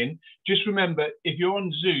coming in. Just remember, if you're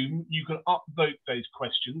on Zoom, you can upvote those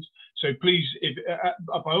questions. So please,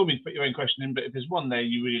 by all means, put your own question in, but if there's one there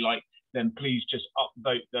you really like, then please just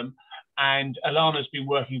upvote them. And Alana's been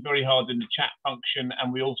working very hard in the chat function,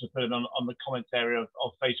 and we also put it on the comments area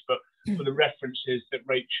of Facebook for the references that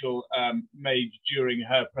Rachel made during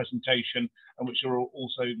her presentation, and which are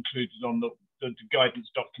also included on the guidance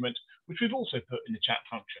document, which we've also put in the chat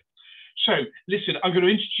function. So listen, I'm going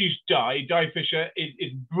to introduce Di. Di Fisher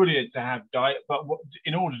is brilliant to have Di, but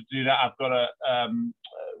in order to do that, I've got to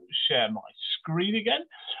share my screen again.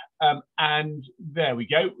 And there we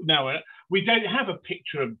go. Now, we don't have a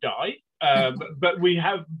picture of Di, but we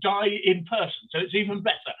have Di in person, so it's even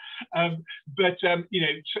better. You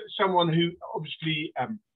know, someone who obviously,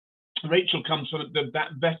 Rachel comes from that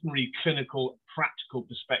veterinary clinical practical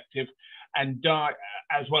perspective, and Di,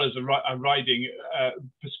 as well as a riding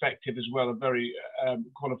perspective as well, a very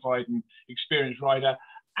qualified and experienced rider,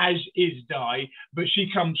 as is Di, but she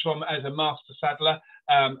comes from as a master saddler,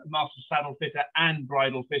 master saddle fitter and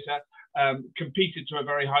bridle fitter, competed to a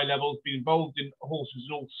very high level, been involved in horses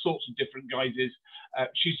in all sorts of different guises.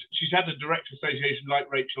 She's had a direct association, like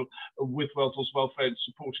Rachel, with World Horse Welfare and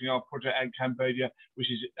supporting our project in Cambodia, which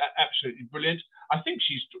is absolutely brilliant. I think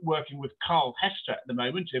she's working with Carl Hester at the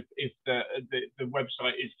moment, if the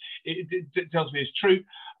website it tells me is true,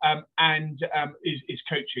 and is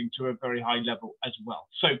coaching to a very high level as well.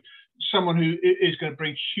 So someone who is going to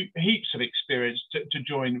bring heaps of experience to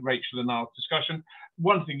join Rachel in our discussion.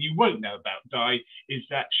 One thing you won't know about Di is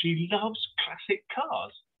that she loves classic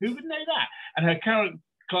cars. Who would know that? And her current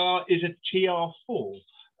car is a TR4,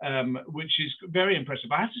 which is very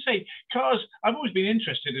impressive. I have to say, cars, I've always been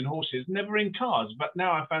interested in horses, never in cars, but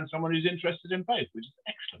now I found someone who's interested in both, which is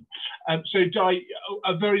excellent. So Di,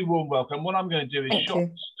 a very warm welcome. What I'm going to do is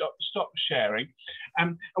stop sharing.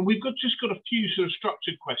 And we've just got a few sort of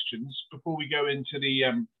structured questions before we go into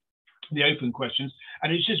the open questions,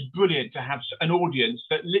 and it's just brilliant to have an audience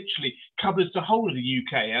that literally covers the whole of the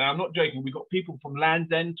UK. And I'm not joking, we've got people from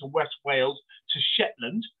Land's End to West Wales to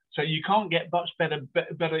Shetland, so you can't get much better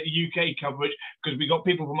UK coverage, because we've got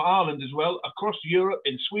people from Ireland as well, across Europe,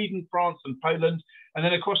 in Sweden, France and Poland, and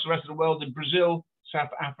then across the rest of the world in Brazil,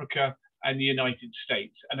 South Africa and the United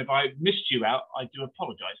States. And if I missed you out, I do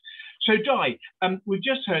apologise. So Di, we've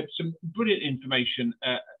just heard some brilliant information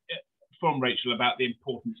from Rachel about the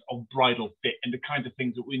importance of bridle fit and the kind of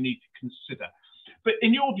things that we need to consider. But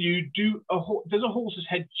in your view, does a horse's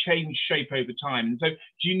head change shape over time? And so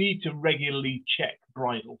do you need to regularly check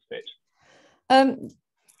bridle fit?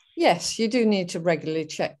 Yes, you do need to regularly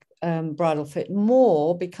check bridle fit,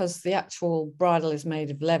 more because the actual bridle is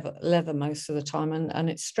made of leather most of the time, and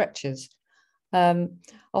it stretches. A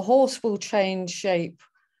horse will change shape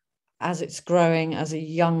as it's growing as a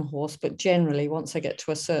young horse, but generally once they get to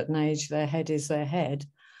a certain age, their head is their head.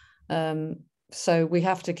 So we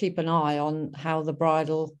have to keep an eye on how the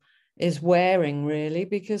bridle is wearing, really,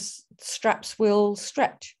 because straps will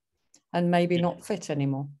stretch and maybe not fit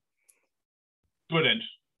anymore. Brilliant.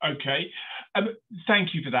 Okay.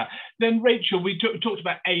 Thank you for that. Then Rachel, we talked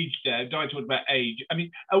about age there. Di talked about age. I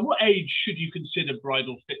mean, at what age should you consider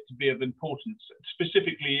bridle fit to be of importance?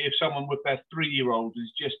 Specifically, if someone with their 3-year-old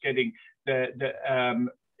is just getting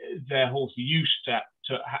their horse used to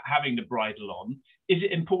having the bridle on, is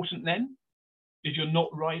it important then, if you're not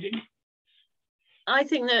riding? I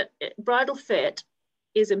think that bridle fit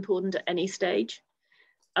is important at any stage.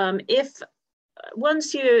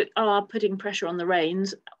 Once you are putting pressure on the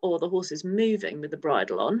reins or the horse is moving with the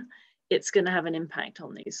bridle on, it's going to have an impact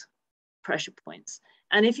on these pressure points.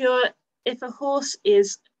 And if a horse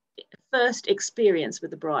is first experience with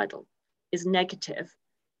the bridle is negative,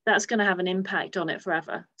 that's going to have an impact on it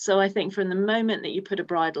forever. So I think from the moment that you put a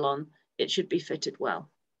bridle on, it should be fitted well.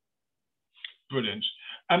 Brilliant.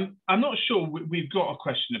 I'm not sure we've got a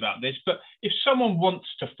question about this, but if someone wants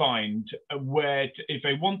to find if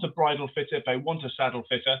they want a bridle fitter, if they want a saddle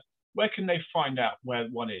fitter, where can they find out where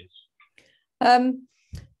one is?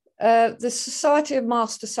 The Society of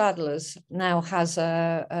Master Saddlers now has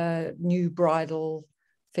a new bridle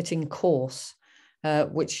fitting course,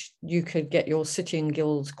 which you could get your City and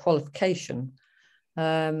Guilds qualification.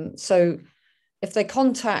 So if they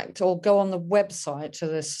contact or go on the website to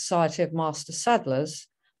the Society of Master Saddlers,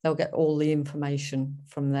 they'll get all the information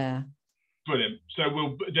from there. Brilliant. So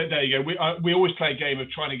there you go. We always play a game of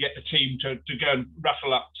trying to get the team to go and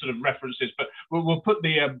rattle up sort of references, but we'll put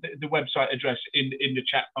the website address in the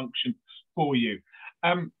chat function for you.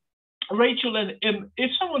 Rachel,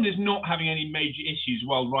 if someone is not having any major issues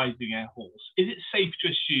while riding a horse, is it safe to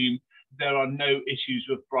assume there are no issues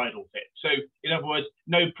with bridle fit? So in other words,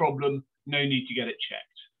 no problem, no need to get it checked.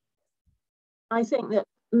 I think that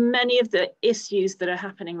many of the issues that are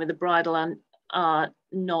happening with the bridle are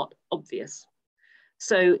not obvious.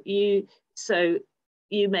 So you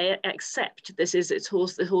may accept this is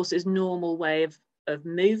the horse's normal way of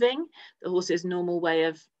moving, the horse's normal way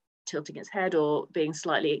of tilting its head or being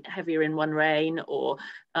slightly heavier in one rein or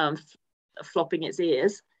flopping its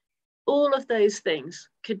ears. All of those things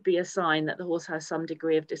could be a sign that the horse has some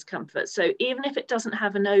degree of discomfort. So even if it doesn't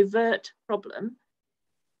have an overt problem,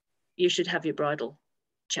 you should have your bridle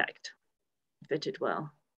checked, fitted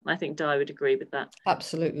well. I think Di would agree with that.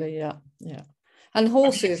 Absolutely, yeah. And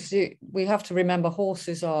horses, we have to remember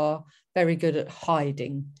horses are very good at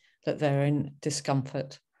hiding that they're in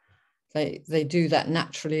discomfort. They do that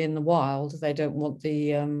naturally in the wild. They don't want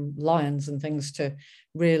the lions and things to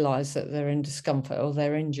realise that they're in discomfort or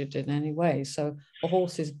they're injured in any way. So a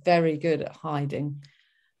horse is very good at hiding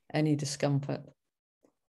any discomfort.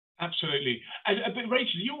 Absolutely. But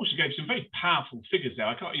Rachel, you also gave some very powerful figures there.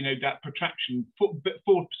 I can't, that protraction,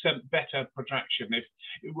 4% better protraction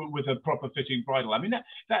with a proper fitting bridle. I mean,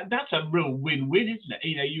 that's a real win-win, isn't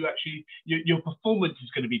it? You actually, your performance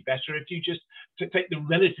is going to be better if you just take the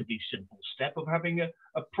relatively simple step of having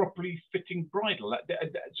a properly fitting bridle.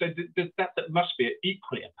 So that must be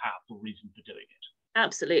equally a powerful reason for doing it.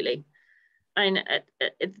 Absolutely. And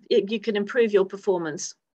you can improve your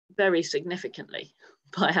performance very significantly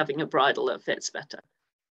by having a bridle that fits better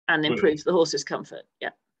and improves the horse's comfort. Yeah.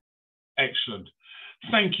 Excellent.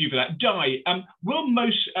 Thank you for that. Di, will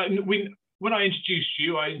most, when I introduced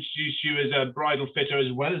you as a bridle fitter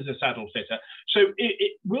as well as a saddle fitter. So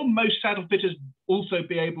will most saddle fitters also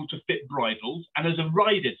be able to fit bridles? And as a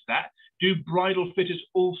rider to that, do bridle fitters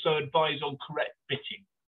also advise on correct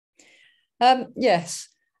fitting? Yes.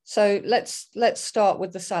 So let's start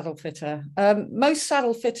with the saddle fitter. Most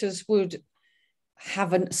saddle fitters would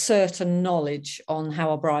have a certain knowledge on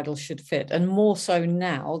how a bridle should fit, and more so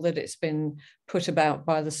now that it's been put about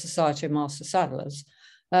by the Society of Master Saddlers.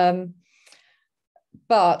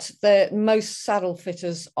 But most saddle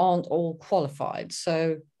fitters aren't all qualified,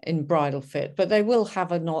 so in bridle fit, but they will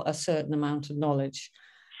have a certain amount of knowledge.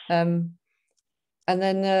 And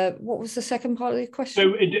then what was the second part of the question?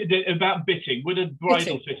 So about bitting, would a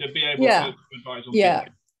bridle fitter be able to advise on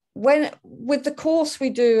bitting? With the course we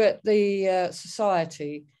do at the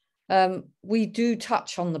society, we do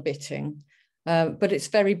touch on the bitting, but it's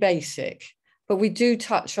very basic. But we do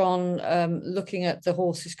touch on looking at the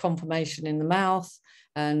horse's conformation in the mouth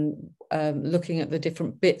and looking at the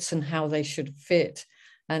different bits and how they should fit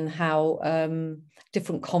and how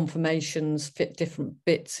different conformations fit different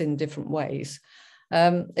bits in different ways.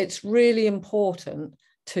 It's really important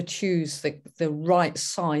to choose the right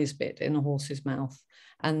size bit in a horse's mouth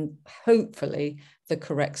and hopefully the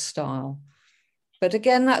correct style. But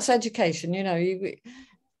again, that's education.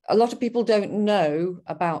 A lot of people don't know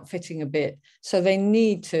about fitting a bit, so they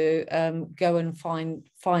need to go and find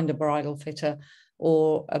a bridle fitter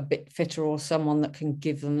or a bit fitter or someone that can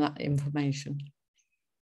give them that information.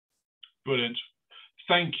 Brilliant.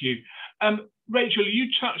 Thank you. Rachel, you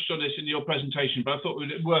touched on this in your presentation, but I thought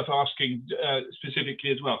it was worth asking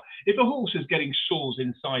specifically as well. If a horse is getting sores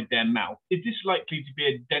inside their mouth, is this likely to be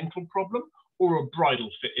a dental problem or a bridle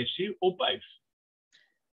fit issue or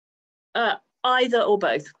both? Either or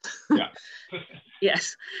both. Yeah.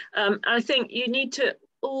 Yes. I think you need to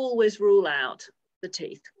always rule out the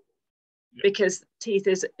teeth, because teeth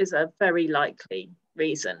is a very likely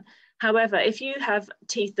reason. However, if you have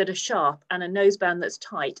teeth that are sharp and a noseband that's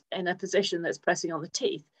tight in a position that's pressing on the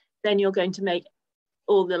teeth, then you're going to make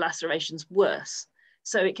all the lacerations worse.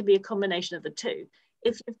 So it can be a combination of the two.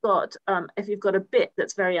 If you've got a bit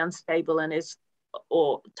that's very unstable and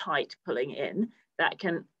or tight pulling in, that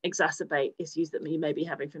can exacerbate issues that you may be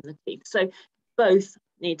having from the teeth. So both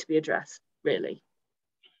need to be addressed, really.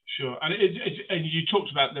 Sure, and you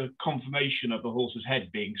talked about the conformation of the horse's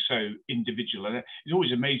head being so individual, and it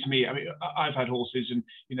always amazed me. I mean, I've had horses, and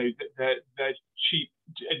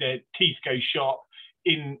their teeth go sharp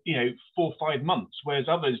in 4 or 5 months, whereas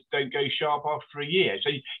others don't go sharp after a year. So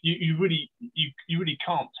you really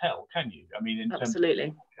can't tell, can you? I mean,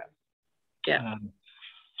 absolutely. Yeah.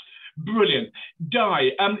 Brilliant.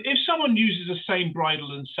 Di, if someone uses the same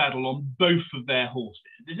bridle and saddle on both of their horses,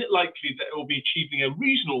 is it likely that it will be achieving a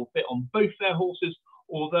reasonable fit on both their horses,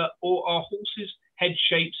 or are horses' head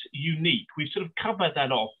shapes unique? We've sort of covered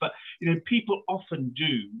that off, but you know, people often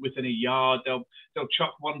do within a yard. They'll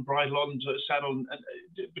chuck one bridle onto a saddle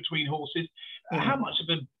between horses. How much of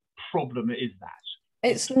a problem is that?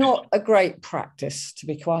 It's not a great practice, to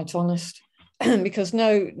be quite honest, because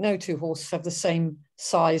no two horses have the same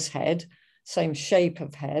size head, same shape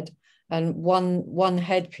of head, and one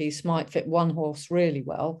headpiece might fit one horse really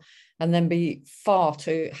well, and then be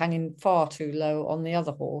hanging far too low on the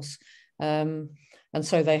other horse. And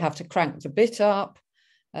so they have to crank the bit up,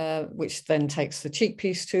 which then takes the cheek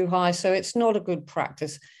piece too high. So it's not a good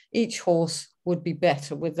practice. Each horse would be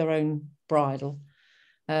better with their own bridle.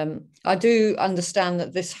 I do understand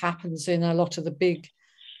that this happens in a lot of the big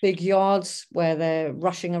yards where they're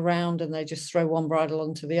rushing around and they just throw one bridle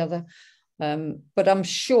onto the other. But I'm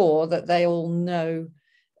sure that they all know,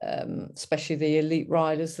 especially the elite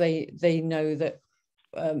riders, they know that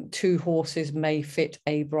two horses may fit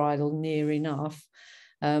a bridle near enough,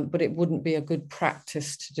 but it wouldn't be a good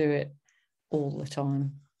practice to do it all the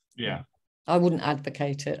time. Yeah, I wouldn't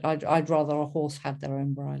advocate it. I'd rather a horse had their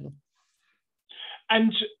own bridle.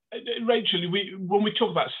 And Rachel, when we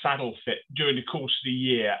talk about saddle fit during the course of the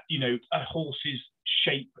year, you know, a horse's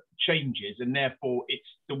shape changes, and therefore it's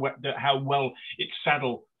how well its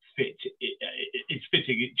saddle fit, it's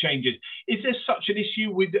fitting, it changes. Is there such an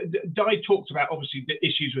issue with? Di talked about obviously the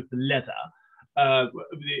issues with the leather,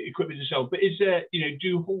 the equipment itself, but is there, you know,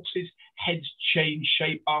 do horses' heads change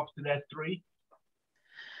shape after they're 3?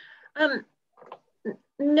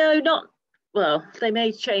 No, not well. They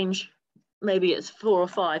may change. Maybe it's 4 or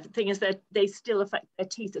 5. The thing is, they still affect, their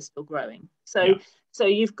teeth are still growing. So yeah. So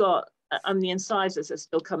you've got the incisors are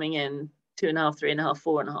still coming in 2.5,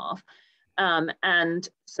 3.5, 4.5. And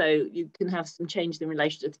so you can have some changes in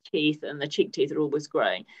relation to the teeth, and the cheek teeth are always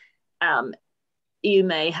growing. You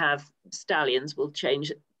may have stallions will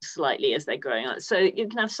change slightly as they're growing up. So you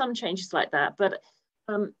can have some changes like that, but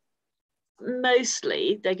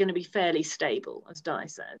mostly they're going to be fairly stable, as Di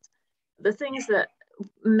said. The things that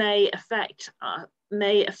may affect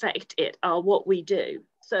it are what we do.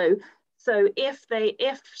 So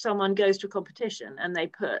if someone goes to a competition and they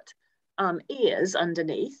put ears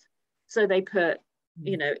underneath, so they put,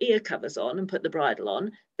 you know, ear covers on and put the bridle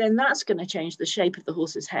on, then that's going to change the shape of the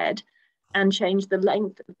horse's head and change the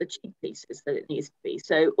length of the cheek pieces that it needs to be.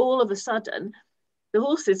 So all of a sudden, the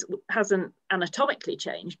horse hasn't anatomically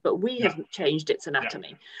changed, but we have changed its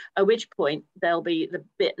anatomy, at which point there'll be the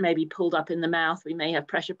bit maybe pulled up in the mouth. We may have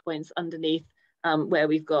pressure points underneath where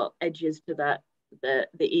we've got edges to the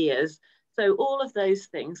ears. So all of those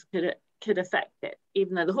things could affect it,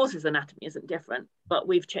 even though the horse's anatomy isn't different, but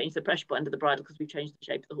we've changed the pressure point under the bridle because we've changed the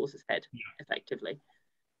shape of the horse's head effectively.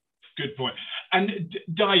 Good point. And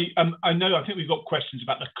Di, I think we've got questions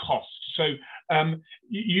about the cost. So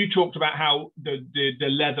you talked about how the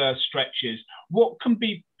leather stretches. What can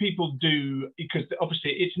people do? Because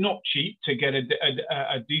obviously it's not cheap to get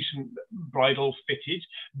a decent bridle fitted,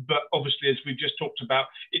 but obviously, as we've just talked about,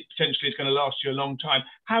 it potentially is going to last you a long time.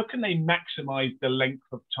 How can they maximise the length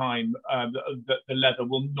of time that the leather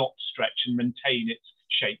will not stretch and maintain its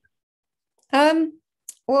shape?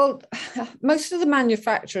 Well, most of the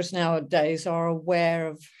manufacturers nowadays are aware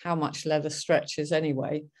of how much leather stretches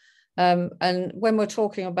anyway. And when we're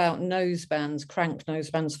talking about nosebands, crank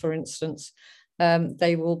nosebands, for instance,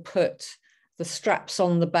 they will put the straps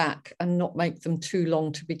on the back and not make them too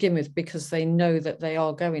long to begin with, because they know that they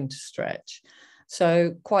are going to stretch.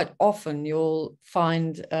 So quite often you'll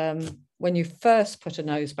find when you first put a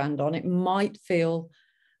noseband on, it might feel,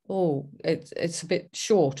 oh, it's a bit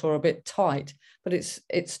short or a bit tight, but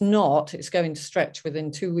it's not. It's going to stretch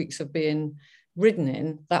within 2 weeks of being ridden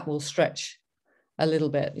in. That will stretch a little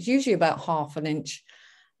bit. It's usually about 1/2 inch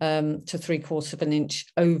to 3/4 inch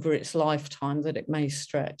over its lifetime that it may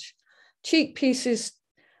stretch. Cheek pieces,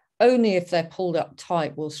 only if they're pulled up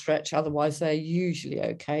tight, will stretch. Otherwise, they're usually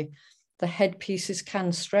okay. The head pieces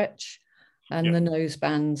can stretch, and the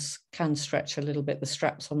nosebands can stretch a little bit, the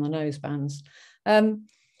straps on the nosebands.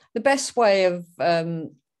 The best way of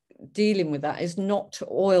dealing with that is not to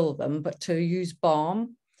oil them, but to use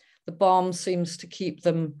balm. The balm seems to keep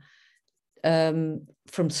them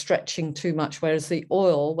from stretching too much, whereas the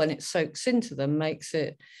oil, when it soaks into them, makes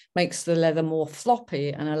the leather more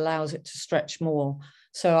floppy and allows it to stretch more.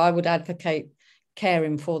 So I would advocate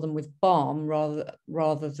caring for them with balm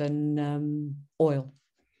rather than oil.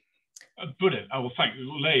 Brilliant. Oh, well, thank you.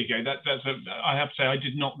 Well, there you go. I have to say, I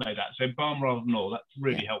did not know that. So balm rather than oil. That's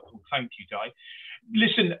really helpful. Thank you, Di.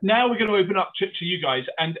 Listen, now we're going to open up to you guys,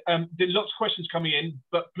 and there are lots of questions coming in,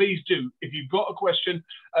 but please do, if you've got a question,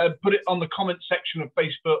 put it on the comment section of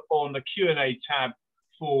Facebook or on the Q&A tab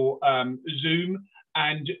for Zoom.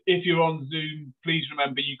 And if you're on Zoom, please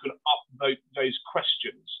remember you can upvote those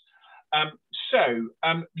questions.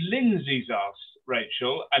 Lindsay's asked,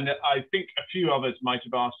 Rachel, and I think a few others might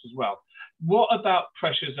have asked as well, what about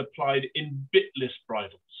pressures applied in bitless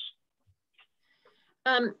bridles?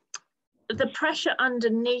 The pressure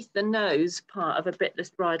underneath the nose part of a bitless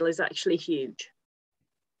bridle is actually huge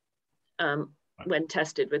when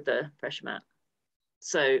tested with the pressure mat.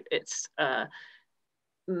 So it's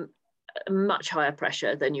much higher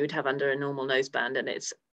pressure than you would have under a normal noseband, and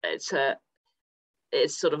it's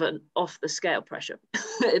sort of an off the scale pressure.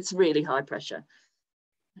 It's really high pressure.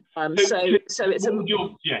 So it's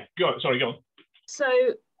yeah, go on. Sorry, go on.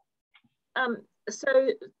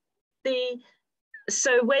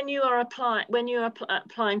 So when you are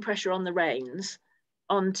applying pressure on the reins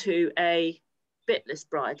onto a bitless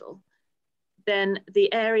bridle, then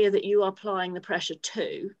the area that you are applying the pressure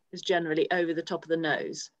to is generally over the top of the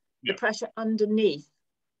nose. Yeah. The pressure underneath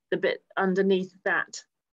that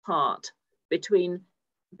part between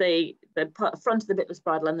the front of the bitless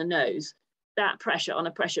bridle and the nose, that pressure on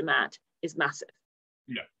a pressure mat is massive.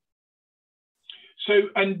 Yeah. So,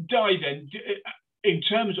 and Di, then, in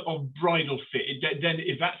terms of bridle fit, then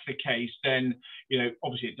if that's the case, then, you know,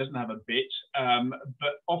 obviously it doesn't have a bit,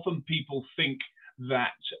 but often people think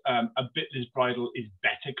that a bitless bridle is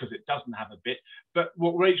better because it doesn't have a bit. But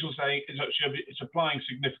what Rachel's saying is actually it's applying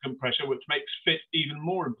significant pressure, which makes fit even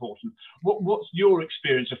more important. What's your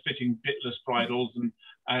experience of fitting bitless bridles,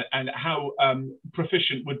 and how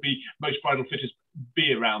proficient would be most bridle fitters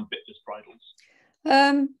be around bitless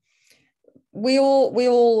bridles? We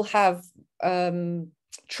all have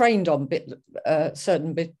trained on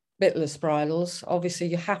certain bitless bridles. Obviously,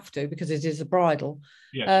 you have to because it is a bridle.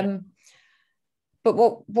 Yes. But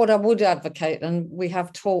what I would advocate, and we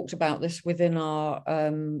have talked about this within our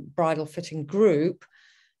bridle fitting group,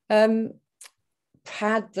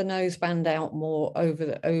 pad the noseband out more over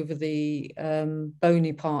the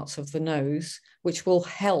bony parts of the nose, which will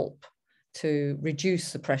help to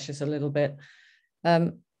reduce the pressures a little bit.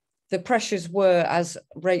 The pressures were, as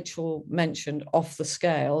Rachel mentioned, off the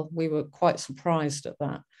scale. We were quite surprised at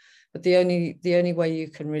that. But the only way you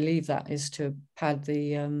can relieve that is to pad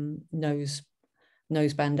the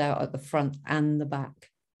noseband out at the front and the back.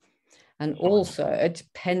 And also it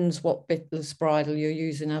depends what bitless bridle you're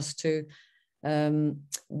using as to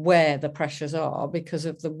where the pressures are, because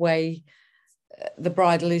of the way the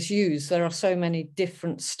bridle is used. There are so many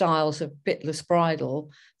different styles of bitless bridle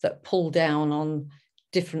that pull down on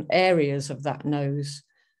different areas of that nose.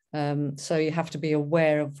 So you have to be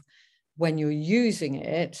aware of when you're using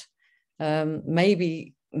it.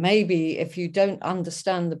 Maybe if you don't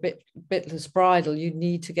understand the bitless bridle, you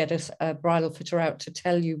need to get a bridle fitter out to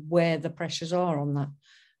tell you where the pressures are on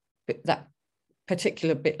that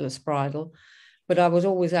particular bitless bridle. But I would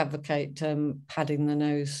always advocate padding the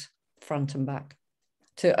nose front and back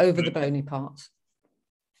to over the bony parts.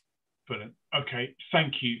 Brilliant. Okay,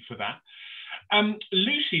 thank you for that.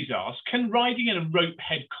 Lucy's asked, can riding in a rope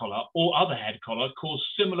head collar or other head collar cause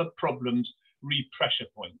similar problems re pressure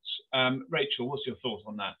points? Rachel, what's your thoughts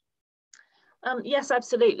on that? Yes,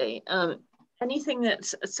 absolutely. Anything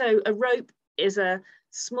that's, so a rope is a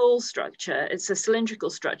small structure, it's a cylindrical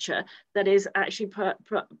structure that is actually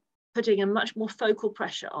putting a much more focal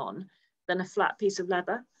pressure on than a flat piece of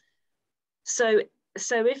leather. So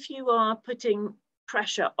if you are putting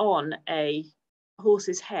pressure on a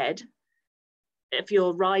horse's head, if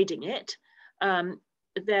you're riding it,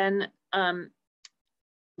 then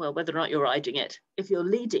well, whether or not you're riding it, if you're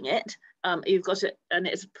leading it, you've got it and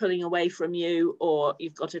it's pulling away from you, or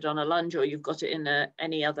you've got it on a lunge, or you've got it in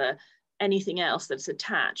anything else that's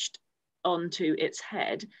attached onto its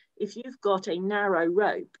head. If you've got a narrow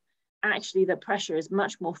rope, actually the pressure is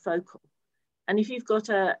much more focal. And if you've got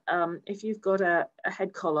a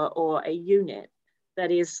head collar or a unit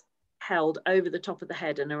that is held over the top of the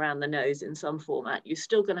head and around the nose in some format, you're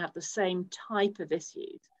still going to have the same type of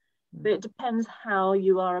issues. But it depends how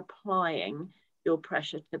you are applying your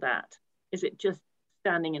pressure to that. Is it just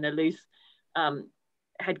standing in a loose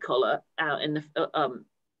head collar out in the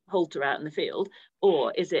halter out in the field,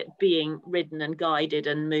 or is it being ridden and guided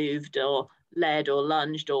and moved or led or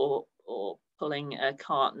lunged or pulling a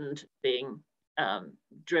cart and being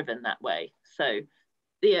driven that way? So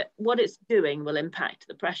what it's doing will impact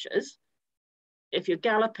the pressures. If you're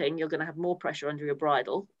galloping, you're going to have more pressure under your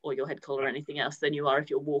bridle or your head collar or anything else than you are if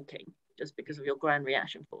you're walking, just because of your ground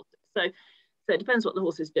reaction forces. So it depends what the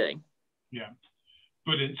horse is doing. Yeah,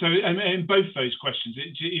 brilliant. So in both those questions,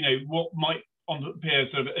 you know, what might appear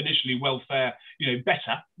sort of initially welfare,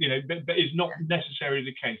 better, but is not necessarily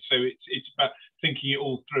the case. So it's about thinking it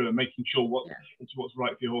all through and making sure what's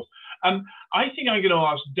right for your horse. I think I'm going to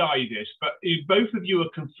ask Di this, but both of you are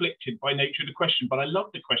conflicted by nature of the question, but I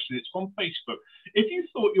love the question. It's on Facebook. If you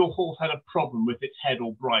thought your horse had a problem with its head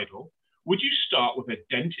or bridle, would you start with a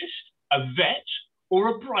dentist, a vet, or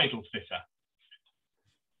a bridle fitter?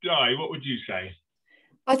 Di, what would you say?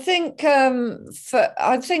 I think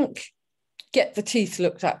get the teeth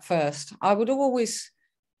looked at first. I would always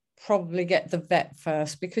probably get the vet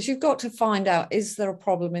first, because you've got to find out, is there a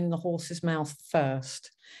problem in the horse's mouth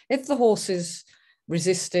first? If the horse is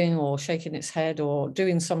resisting or shaking its head or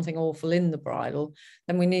doing something awful in the bridle,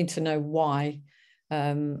 then we need to know why,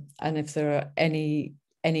 and if there are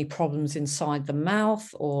any problems inside the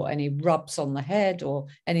mouth or any rubs on the head or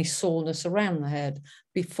any soreness around the head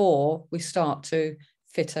before we start to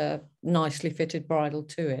fit a nicely fitted bridle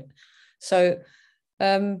to it. So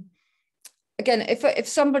again, if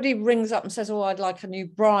somebody rings up and says, oh, I'd like a new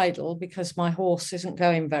bridle because my horse isn't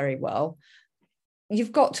going very well,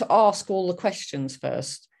 you've got to ask all the questions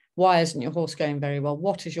first. Why isn't your horse going very well?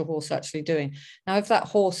 What is your horse actually doing? Now, if that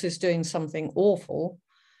horse is doing something awful,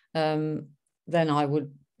 then I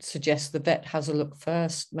would suggest the vet has a look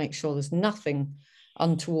first, make sure there's nothing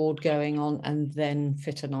untoward going on, and then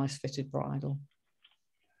fit a nice fitted bridle.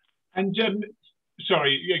 And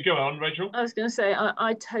sorry, go on, Rachel. I was going to say,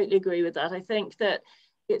 I totally agree with that. I think that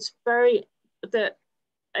it's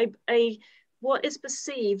what is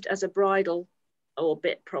perceived as a bridle or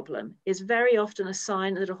bit problem is very often a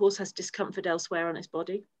sign that a horse has discomfort elsewhere on its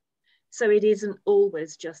body. So it isn't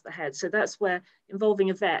always just the head. So that's where involving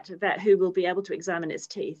a vet who will be able to examine its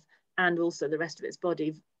teeth and also the rest of its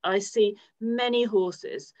body. I see many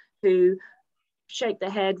horses who shake their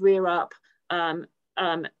head, rear up,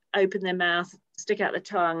 open their mouth, stick out the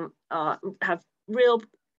tongue, have real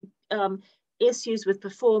issues with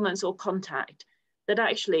performance or contact, that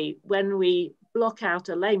actually when we block out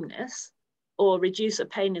a lameness or reduce a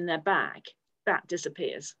pain in their back, that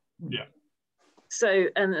disappears. Yeah. So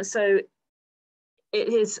it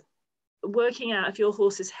is working out if your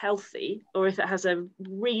horse is healthy or if it has a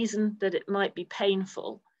reason that it might be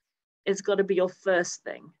painful. It's got to be your first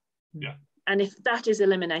thing. Yeah. And if that is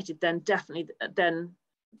eliminated, then definitely, then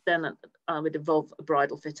I would involve a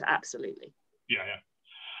bridle fitter. Absolutely. Yeah.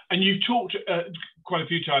 And you've talked quite a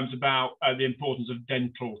few times about the importance of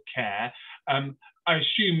dental care. I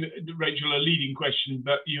assume, Rachel, a leading question,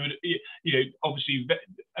 but you obviously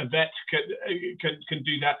a vet can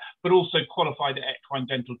do that, but also qualified equine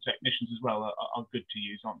dental technicians as well are good to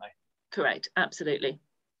use, aren't they? Correct. Absolutely.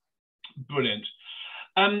 Brilliant.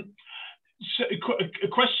 So a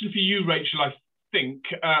question for you, Rachel, I think,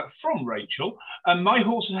 from Rachel. My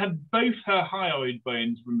horse has had both her hyoid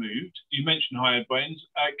bones removed. You mentioned hyoid bones.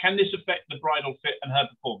 Can this affect the bridle fit and her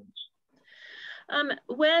performance?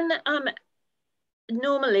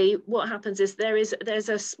 Normally what happens is there's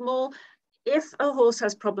a small, if a horse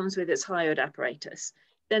has problems with its hyoid apparatus,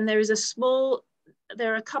 then there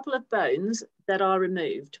are a couple of bones that are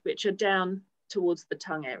removed, which are down towards the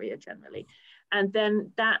tongue area generally. And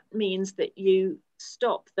then that means that you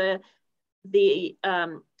stop the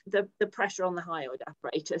pressure on the hyoid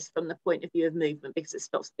apparatus from the point of view of movement, because it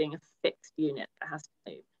stops being a fixed unit that has to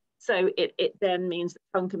move. So it then means the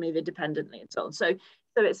tongue can move independently and so on. So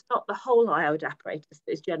it's not the whole hyoid apparatus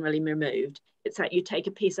that is generally removed. It's that you take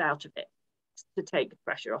a piece out of it to take the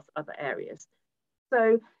pressure off other areas.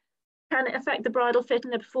 So can it affect the bridle fit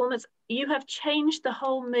and the performance? You have changed the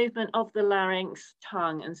whole movement of the larynx,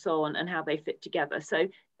 tongue, and so on, and how they fit together. So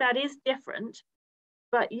that is different,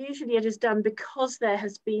 but usually it is done because there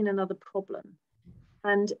has been another problem.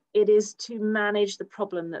 And it is to manage the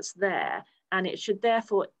problem that's there. And it should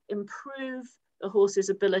therefore improve the horse's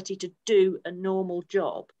ability to do a normal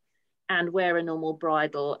job and wear a normal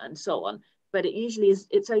bridle and so on. But it usually is,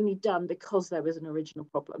 it's only done because there was an original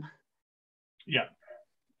problem. Yeah,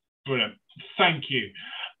 brilliant. Thank you.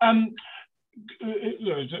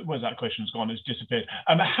 Where's that question's gone? It's disappeared.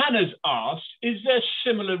 Hannah's asked, is there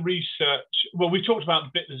similar research? Well, we talked about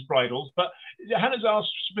the bitless bridles, but Hannah's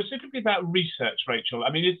asked specifically about research, Rachel.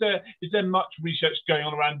 I mean, is there much research going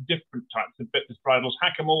on around different types of bitless bridles,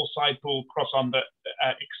 hackamore, side pull, cross under,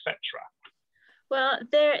 etc.? Well,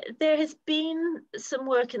 there has been some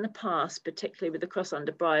work in the past, particularly with the cross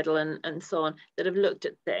under bridle and so on, that have looked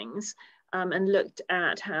at things and looked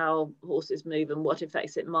at how horses move and what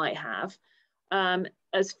effects it might have.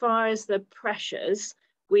 As far as the pressures,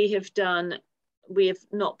 we have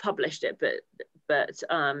not published it, but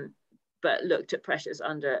looked at pressures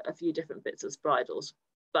under a few different bitless bridles.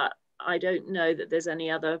 But I don't know that there's any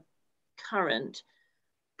other current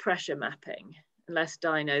pressure mapping, unless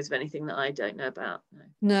Di knows of anything that I don't know about.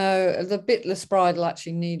 No, the bitless bridle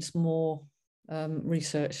actually needs more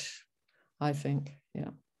research, I think.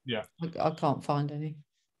 Yeah. I can't find any.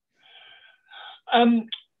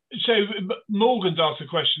 So Morgan's asked a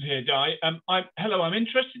question here, Di. Hello, I'm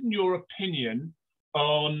interested in your opinion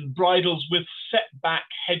on bridles with setback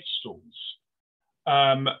headstalls,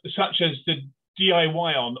 such as the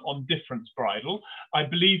DIY on Difference bridle. I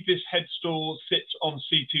believe this headstall sits on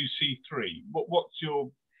C2, C3. What's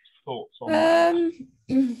your thoughts on that?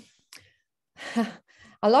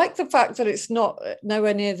 I like the fact that it's not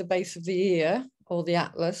nowhere near the base of the ear or the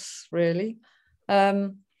atlas, really.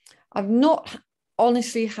 I've not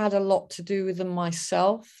honestly had a lot to do with them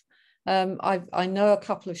myself. I know a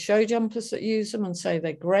couple of show jumpers that use them and say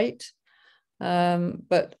they're great,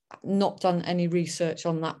 but not done any research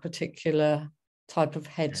on that particular type of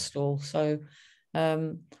headstall. So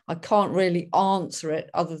I can't really answer it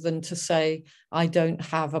other than to say I don't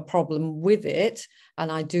have a problem with it.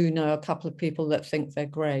 And I do know a couple of people that think they're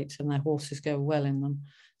great and their horses go well in them.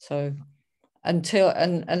 So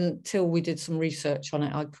until we did some research on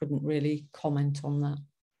it, I couldn't really comment on that.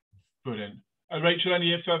 Brilliant. Rachel,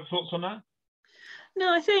 any further thoughts on that?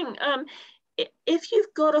 No, I think if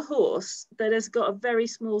you've got a horse that has got a very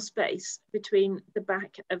small space between the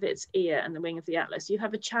back of its ear and the wing of the atlas, you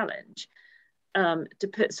have a challenge to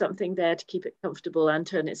put something there to keep it comfortable and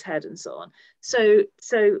turn its head and so on. So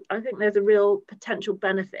I think there's a real potential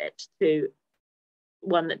benefit to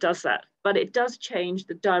one that does that, but it does change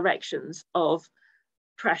the directions of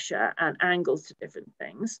pressure and angles to different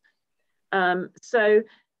things.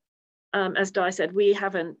 As Di said, we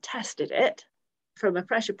haven't tested it from a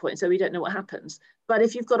pressure point, so we don't know what happens. But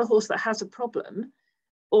if you've got a horse that has a problem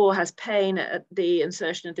or has pain at the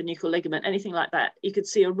insertion of the nuchal ligament, anything like that, you could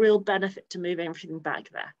see a real benefit to moving everything back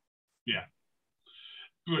there. Yeah,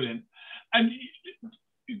 brilliant. And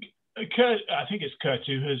Kurt, I think it's Kurt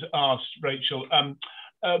who has asked Rachel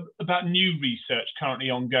about new research currently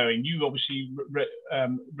ongoing. You obviously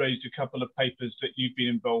raised a couple of papers that you've been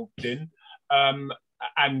involved in.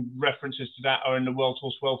 And references to that are in the World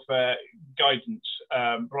Horse Welfare guidance,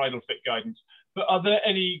 bridle fit guidance. But are there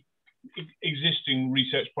any existing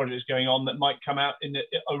research projects going on that might come out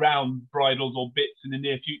around bridles or bits in the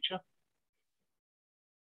near future?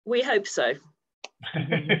 We hope so.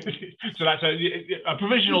 So that's a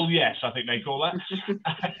provisional yes, I think they call that.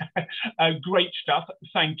 Great stuff.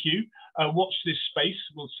 Thank you. Watch this space.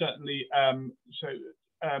 We'll certainly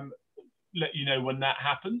let you know when that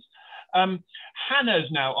happens.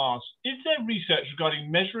 Hannah's now asked, is there research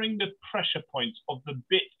regarding measuring the pressure points of the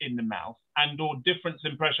bit in the mouth and or difference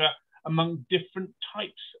in pressure among different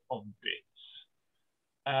types of bits?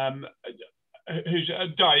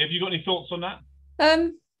 Di, have you got any thoughts on that?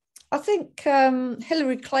 I think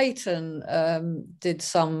Hilary Clayton did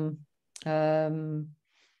some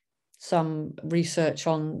research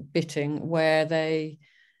on bitting where they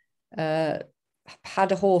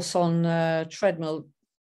had a horse on treadmill.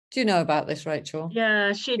 Do you know about this, Rachel?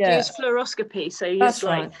 Yeah, she'd use fluoroscopy, so use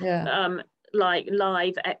like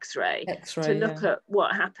live X-ray to look at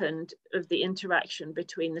what happened of the interaction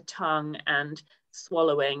between the tongue and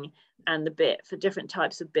swallowing and the bit for different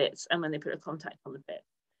types of bits, and when they put a contact on the bit.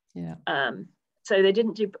 Yeah. So they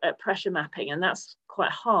didn't do pressure mapping, and that's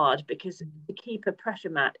quite hard because to keep a pressure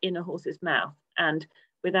mat in a horse's mouth and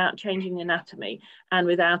without changing the anatomy and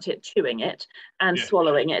without it chewing it and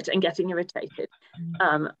swallowing it and getting irritated,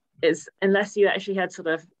 is unless you actually had sort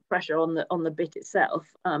of pressure on the bit itself,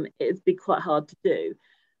 it'd be quite hard to do.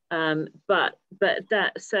 But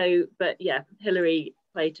yeah, Hilary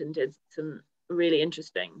Clayton did some really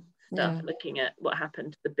interesting stuff looking at what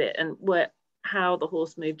happened to the bit and how the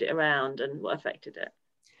horse moved it around and what affected it.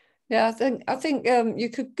 Yeah, I think you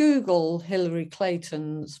could Google Hilary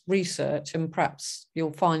Clayton's research and perhaps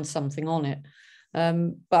you'll find something on it.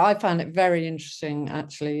 But I found it very interesting,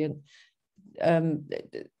 actually.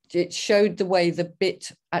 It showed the way the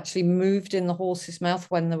bit actually moved in the horse's mouth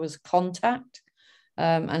when there was contact,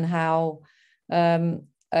 and how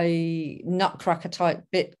a nutcracker type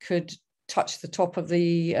bit could touch the top of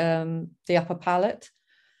the upper palate,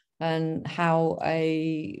 and how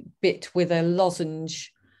a bit with a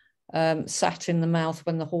lozenge sat in the mouth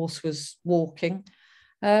when the horse was walking.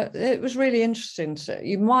 It was really interesting. So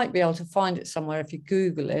you might be able to find it somewhere if you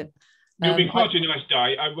Google it. It'll be quite a nice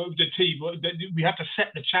day. The team, we have to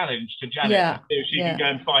set the challenge to Janet so she can go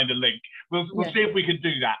and find a link. We'll see if we can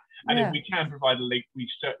do that. And if we can provide a link, we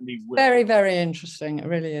certainly will. Very, very interesting. It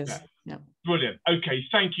really is. Yeah. Brilliant. Okay,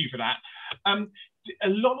 thank you for that. a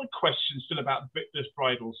lot of questions still about bitless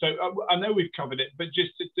bridles. So I know we've covered it, but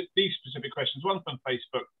just these specific questions. One from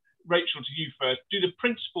Facebook. Rachel, to you first. Do the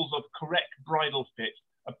principles of correct bridle fit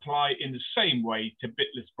apply in the same way to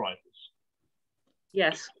bitless bridles?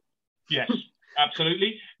 Yes. Yes,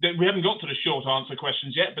 absolutely. We haven't got to the short answer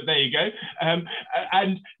questions yet, but there you go.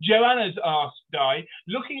 And Joanna's asked, Di,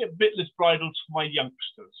 looking at bitless bridles for my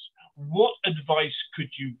youngsters, what advice could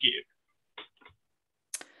you give?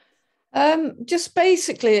 Just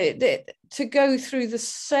basically to go through the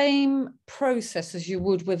same process as you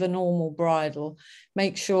would with a normal bridle.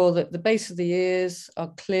 Make sure that the base of the ears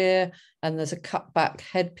are clear and there's a cut back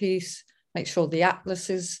headpiece. Make sure the atlas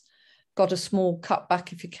has got a small cut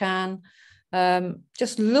back if you can.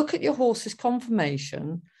 Just look at your horse's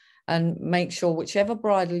conformation and make sure whichever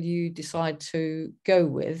bridle you decide to go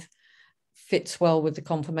with fits well with the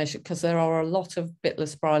conformation, because there are a lot of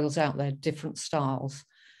bitless bridles out there, different styles.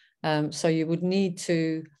 So you would need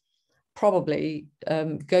to probably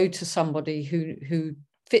go to somebody who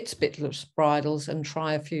fits bitless bridles and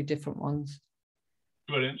try a few different ones.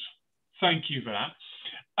 Brilliant. Thank you for that.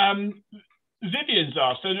 Vivian's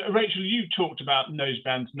asked, and Rachel, you talked about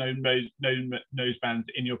nosebands, no nosebands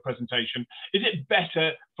in your presentation. Is it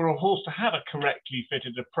better for a horse to have a correctly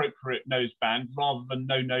fitted, appropriate noseband rather than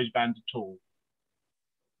no noseband at all?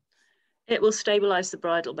 It will stabilise the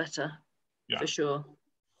bridle better, for sure.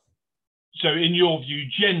 So in your view,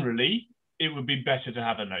 generally, it would be better to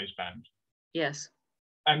have a noseband? Yes.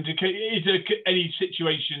 And is there any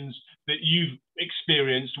situations that you've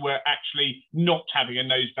experienced where actually not having a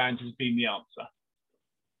noseband has been the answer?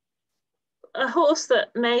 A horse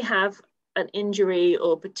that may have an injury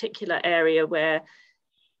or particular area where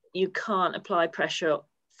you can't apply pressure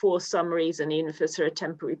for some reason, even if it's for a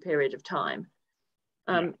temporary period of time.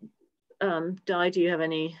 Di, do you have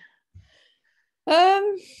any?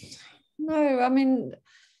 No, I mean,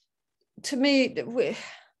 to me,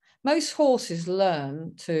 most horses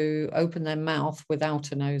learn to open their mouth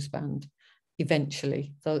without a noseband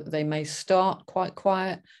eventually. They may start quite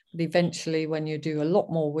quiet, but eventually when you do a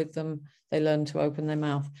lot more with them, they learn to open their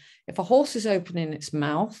mouth. If a horse is opening its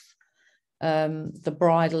mouth, the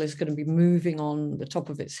bridle is going to be moving on the top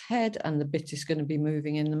of its head and the bit is going to be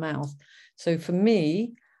moving in the mouth. So for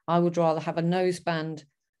me, I would rather have a noseband,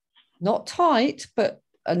 not tight, but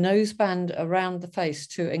a noseband around the face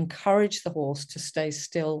to encourage the horse to stay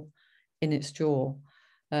still in its jaw,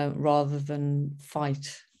 rather than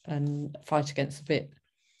fight against the bit.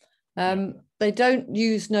 They don't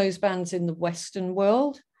use nosebands in the Western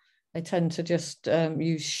world. They tend to just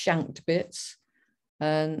use shanked bits.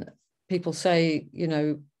 And people say, you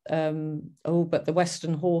know, oh, but the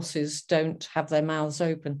Western horses don't have their mouths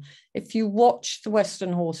open. If you watch the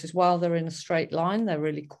Western horses while they're in a straight line, they're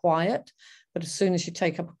really quiet. But as soon as you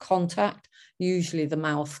take up a contact, usually the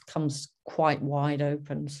mouth comes quite wide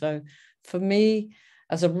open. So for me,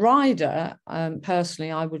 as a rider,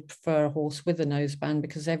 personally, I would prefer a horse with a noseband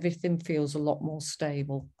because everything feels a lot more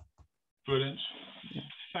stable. Brilliant.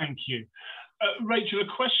 Thank you. Rachel, a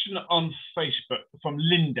question on Facebook from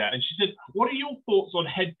Linda, and she said, what are your thoughts on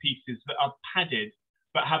headpieces that are padded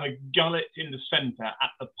but have a gullet in the centre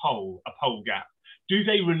at the pole, a pole gap? Do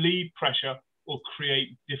they relieve pressure or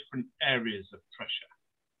create different areas of pressure?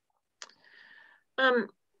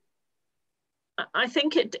 I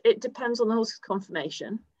think it depends on the horse's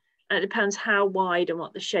conformation, and it depends how wide and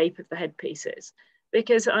what the shape of the headpiece is.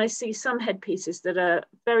 Because I see some headpieces that are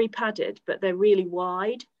very padded, but they're really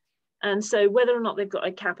wide. And so whether or not they've got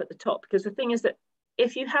a cap at the top, because the thing is that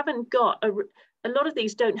if you haven't got a lot of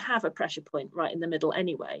these don't have a pressure point right in the middle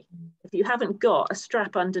anyway. If you haven't got a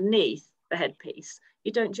strap underneath the headpiece,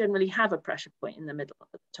 you don't generally have a pressure point in the middle at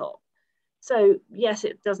the top. So yes,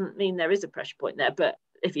 it doesn't mean there is a pressure point there, but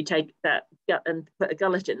if you take that gut and put a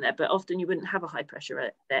gullet in there, but often you wouldn't have a high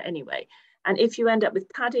pressure there anyway. And if you end up with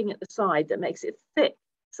padding at the side that makes it thick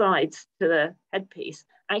sides to the headpiece,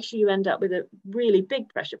 actually you end up with a really big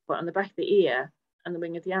pressure point on the back of the ear and the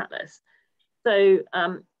wing of the atlas. So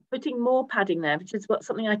putting more padding there, which is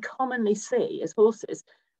something I commonly see as horses,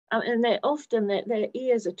 and they're often, their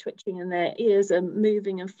ears are twitching and their ears are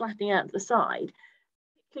moving and flattening out to the side,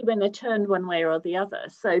 particularly when they're turned one way or the other,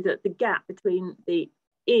 so that the gap between the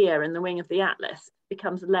ear and the wing of the atlas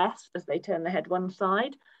becomes less as they turn the head one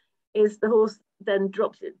side, is the horse then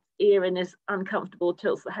drops its ear and is uncomfortable,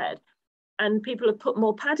 tilts the head. And people have put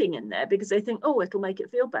more padding in there because they think, oh, it'll make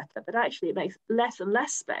it feel better. But actually it makes less and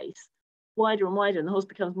less space, wider and wider, and the horse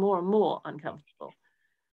becomes more and more uncomfortable.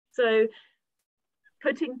 So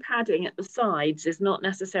putting padding at the sides is not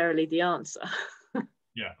necessarily the answer.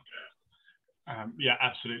 Yeah,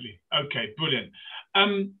 absolutely. Okay, brilliant.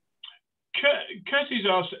 Kirsty's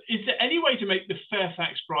asked, is there any way to make the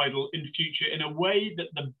Fairfax bridle in future in a way that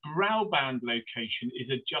the brow band location is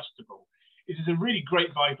adjustable? It is a really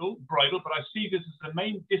great bridle, but I see this as the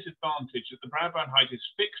main disadvantage, that the brow band height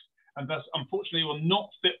is fixed and thus unfortunately will not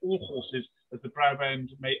fit all horses, as the brow band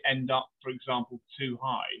may end up, for example, too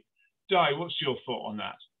high. Di, what's your thought on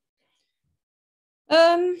that?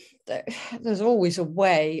 There's always a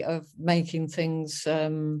way of making things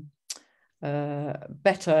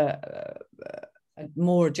better,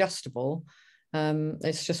 more adjustable.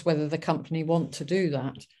 It's just whether the company want to do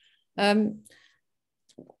that.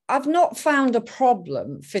 I've not found a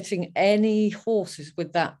problem fitting any horses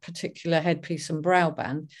with that particular headpiece and brow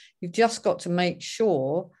band. You've just got to make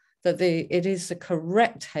sure that it is the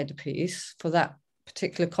correct headpiece for that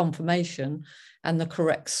particular conformation and the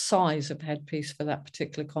correct size of headpiece for that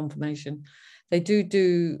particular conformation. They do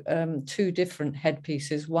two different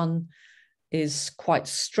headpieces. One is quite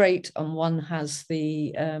straight and one has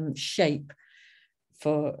the shape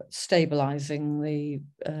for stabilizing the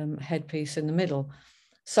headpiece in the middle.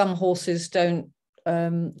 Some horses don't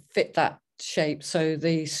fit that shape, so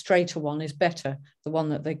the straighter one is better, the one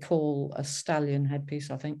that they call a stallion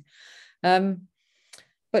headpiece, I think.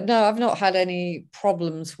 But no, I've not had any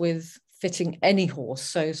problems with fitting any horse.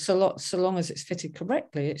 So long as it's fitted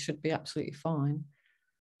correctly, it should be absolutely fine.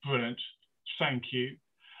 Brilliant, thank you.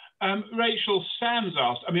 Rachel, Sam's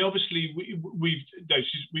asked, I mean, obviously,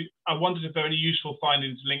 I wondered if there are any useful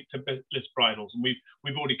findings linked to bitless bridles, and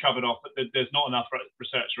we've already covered off that there's not enough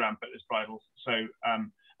research around bitless bridles. So,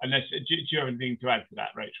 unless do you have anything to add to that,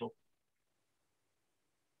 Rachel?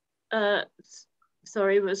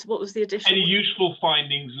 Sorry, what was the additional? Any useful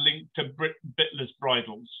findings linked to bitless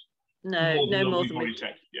bridles? No, no more than we've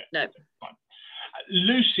said. Yeah, no. Fine.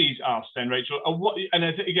 Lucy's asked then, Rachel, and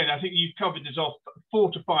again, I think you've covered this off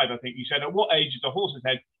 4 to 5, I think you said, at what age is a horse's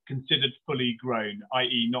head considered fully grown,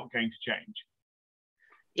 i.e. not going to change?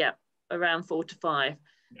 Yeah, around 4 to 5.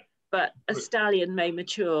 Yeah. But a stallion may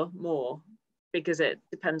mature more because it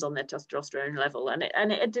depends on their testosterone level. And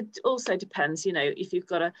it also depends, you know, if you've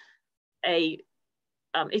got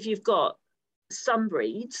if you've got some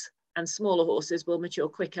breeds and smaller horses will mature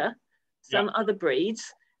quicker, some other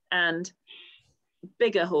breeds and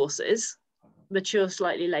bigger horses mature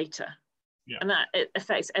slightly later, and that it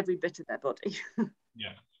affects every bit of their body.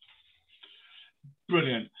 Yeah,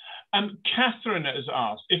 brilliant. Catherine has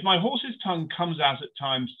asked, if my horse's tongue comes out at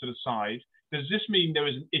times to the side, does this mean there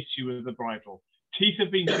is an issue with the bridle? Teeth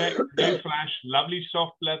have been checked, no flash, lovely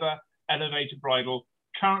soft leather, elevated bridle,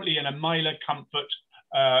 currently in a Myla Comfort.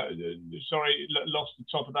 Sorry, lost the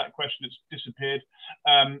top of that question, it's disappeared.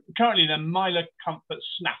 Currently in a Myla Comfort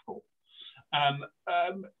snaffle.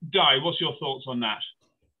 Di, what's your thoughts on that?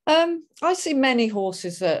 I see many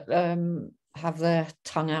horses that have their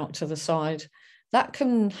tongue out to the side. That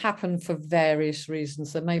can happen for various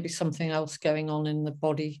reasons. There may be something else going on in the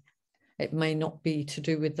body. It may not be to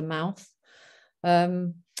do with the mouth.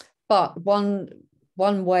 But one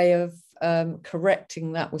way of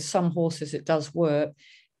correcting that with some horses, it does work,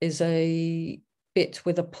 is a bit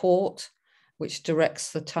with a port, which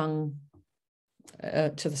directs the tongue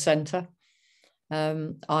to the center.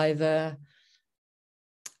 Either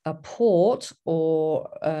a port or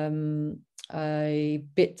a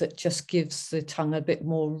bit that just gives the tongue a bit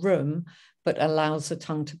more room, but allows the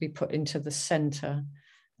tongue to be put into the center.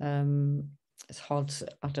 It's hard,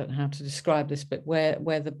 I don't know how to describe this, but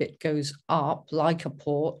where the bit goes up like a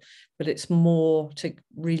port, but it's more to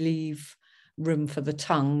relieve room for the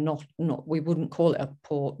tongue, not we wouldn't call it a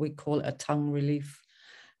port, we call it a tongue relief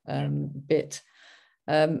bit.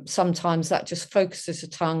 Sometimes that just focuses the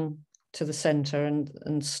tongue to the center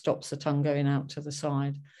and stops the tongue going out to the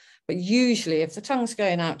side. But usually if the tongue's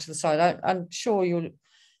going out to the side, I'm sure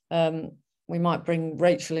we might bring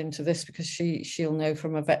Rachel into this because she'll know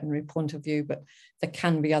from a veterinary point of view, but there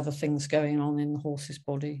can be other things going on in the horse's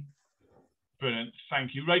body. Brilliant,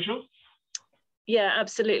 thank you. Rachel? Yeah,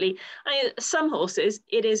 absolutely. Some horses,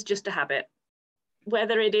 it is just a habit.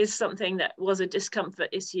 Whether it is something that was a discomfort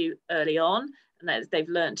issue early on, and that they've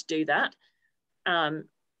learned to do that,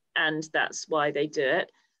 and that's why they do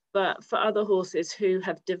it. But for other horses who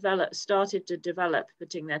have started to develop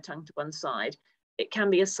putting their tongue to one side, it can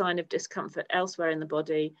be a sign of discomfort elsewhere in the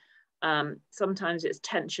body. Sometimes it's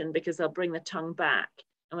tension because they'll bring the tongue back,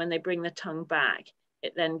 and when they bring the tongue back,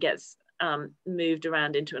 it then gets moved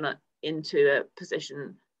around into a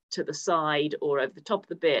position to the side or over the top of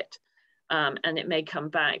the bit, and it may come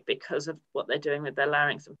back because of what they're doing with their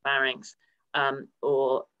larynx and pharynx,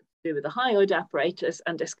 or to do with the hyoid apparatus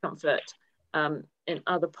and discomfort in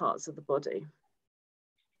other parts of the body.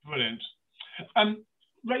 Brilliant.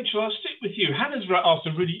 Rachel, I'll stick with you. Hannah's asked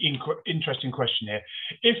a really interesting question here.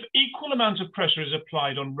 If equal amount of pressure is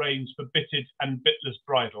applied on reins for bitted and bitless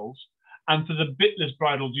bridles, and for the bitless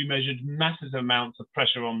bridles you measured massive amounts of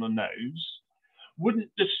pressure on the nose,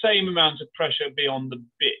 wouldn't the same amount of pressure be on the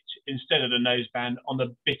bit instead of the noseband on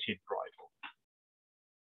the bitted bridle?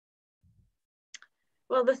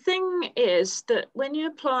 Well, the thing is that when you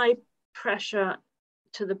apply pressure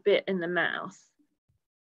to the bit in the mouth,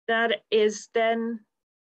 that is then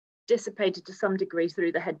dissipated to some degree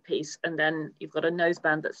through the headpiece, and then you've got a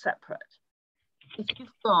noseband that's separate. If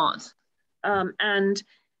you've got, and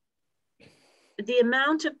the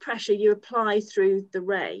amount of pressure you apply through the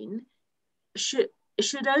rein should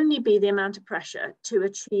only be the amount of pressure to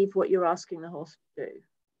achieve what you're asking the horse to do.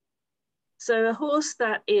 So a horse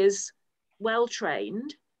that is well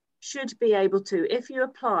trained should be able to, if you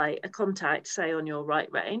apply a contact, say on your right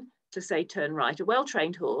rein, to say turn right, a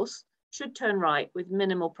well-trained horse should turn right with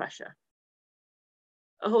minimal pressure.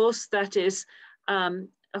 A horse that is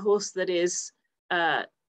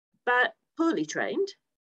poorly trained,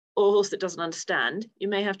 or a horse that doesn't understand, you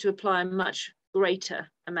may have to apply a much greater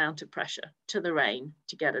amount of pressure to the rein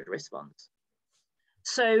to get a response.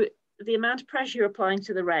 So the amount of pressure you're applying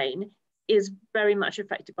to the rein is very much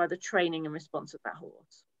affected by the training and response of that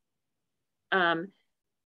horse.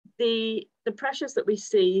 The pressures that we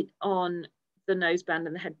see on the noseband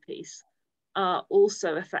and the headpiece are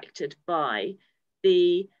also affected by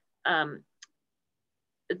the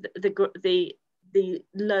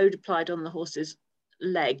load applied on the horse's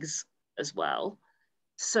legs as well.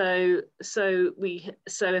 So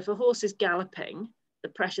if a horse is galloping, the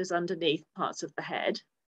pressures underneath parts of the head,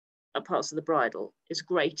 parts of the bridle, is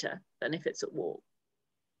greater than if it's at walk.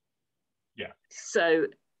 Yeah. So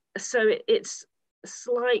it's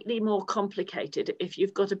slightly more complicated if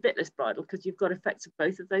you've got a bitless bridle, because you've got effects of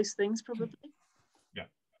both of those things probably. Yeah.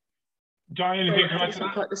 Diane, anything to add to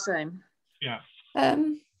that? Quite the same. Yeah.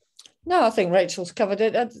 No, I think Rachel's covered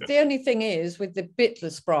it. The only thing is with the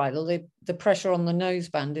bitless bridle, the pressure on the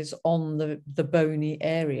noseband is on the bony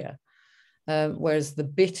area, whereas the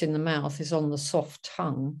bit in the mouth is on the soft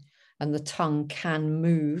tongue, and the tongue can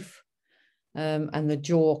move, and the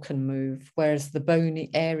jaw can move, whereas the bony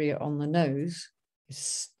area on the nose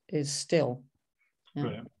is still. Yeah.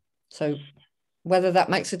 Brilliant. So whether that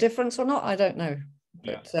makes a difference or not, I don't know,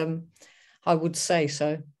 but I would say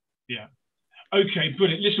so. Yeah. Okay,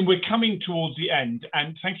 brilliant. Listen, we're coming towards the end,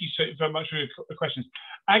 and thank you so very much for your questions.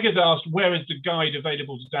 Aga's asked, where is the guide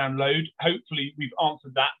available to download? Hopefully we've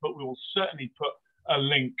answered that, but we will certainly put a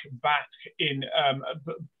link back in,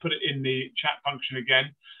 put it in the chat function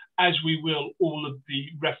again, as we will all of the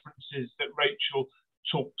references that Rachel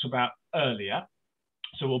talked about earlier.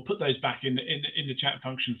 So we'll put those back in the chat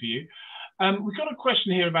function for you. We've got a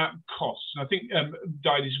question here about costs. And I think,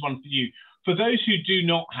 Di, this is one for you. For those who do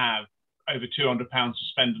not have over £200 to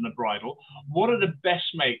spend on a bridle, what are the best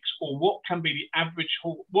makes, or what can the average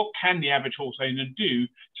horse owner do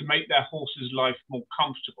to make their horse's life more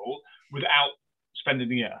comfortable without spending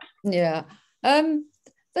the earth? Yeah.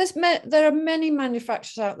 There are many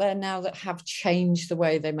manufacturers out there now that have changed the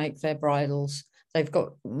way they make their bridles. They've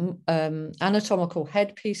got anatomical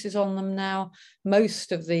headpieces on them now.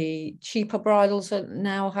 Most of the cheaper bridles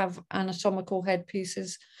now have anatomical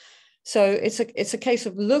headpieces. So it's a case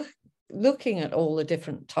of looking at all the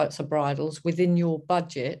different types of bridles within your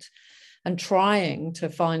budget and trying to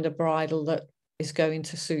find a bridle that is going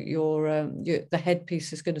to suit the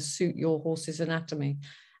headpiece is going to suit your horse's anatomy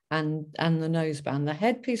and the noseband. The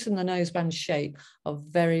headpiece and the noseband shape are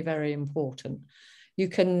very, very important. You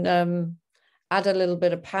can add a little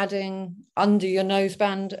bit of padding under your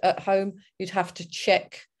noseband at home. You'd have to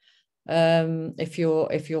check if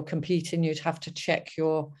you're competing, you'd have to check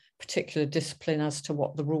your particular discipline as to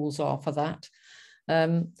what the rules are for that.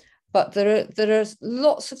 But there are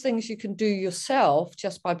lots of things you can do yourself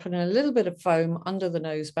just by putting a little bit of foam under the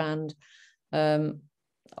noseband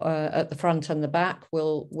at the front and the back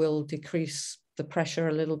will decrease the pressure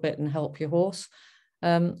a little bit and help your horse.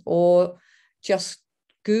 Or just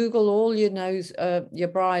Google all your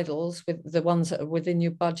bridles with the ones that are within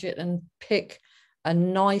your budget and pick a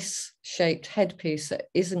nice shaped headpiece that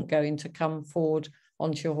isn't going to come forward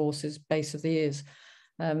onto your horse's base of the ears.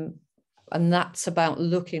 And that's about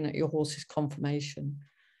looking at your horse's conformation.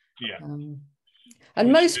 Yeah.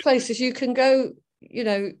 And most places you can go,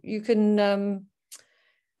 you can,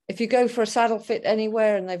 if you go for a saddle fit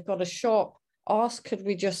anywhere and they've got a shop, ask, could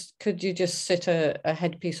you just sit a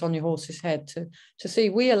headpiece on your horse's head to see?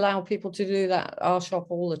 We allow people to do that at our shop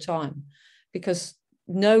all the time, because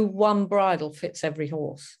no one bridle fits every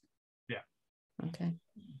horse. Yeah. Okay.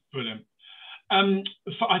 Brilliant.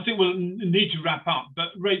 I think we'll need to wrap up, but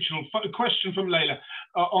Rachel, a question from Layla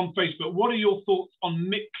on Facebook. What are your thoughts on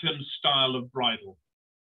Micklem's style of bridle?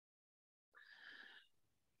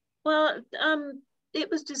 Well, it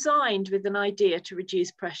was designed with an idea to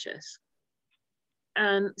reduce pressures.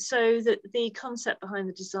 So that the concept behind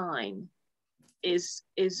the design is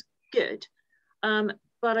good.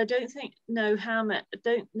 But I don't know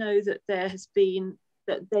that there has been,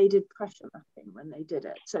 that they did pressure mapping when they did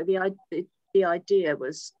it. So the idea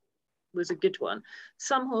was a good one.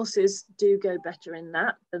 Some horses do go better in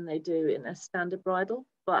that than they do in a standard bridle,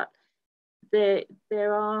 but there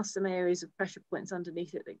are some areas of pressure points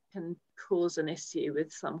underneath it that can cause an issue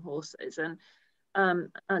with some horses,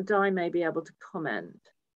 and Di may be able to comment.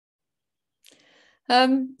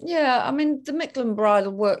 Yeah, I mean, the Micklem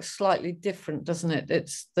bridle works slightly different, doesn't it?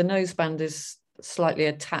 It's the noseband is slightly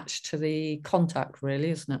attached to the contact, really,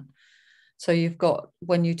 isn't it? So you've got,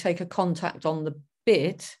 when you take a contact on the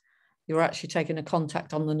bit, you're actually taking a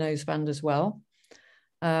contact on the noseband as well.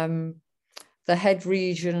 The head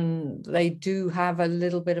region, they do have a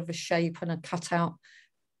little bit of a shape and a cutout,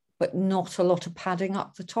 but not a lot of padding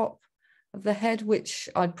up the top of the head, which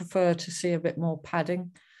I'd prefer to see a bit more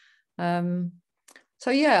padding. So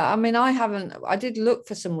yeah, I mean, I did look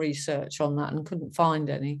for some research on that and couldn't find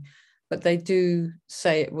any, but they do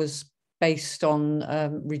say it was based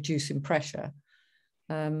on reducing pressure.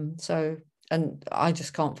 And I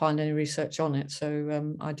just can't find any research on it,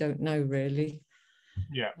 so I don't know really.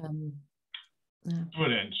 Yeah. Yeah.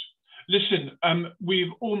 Brilliant. Listen,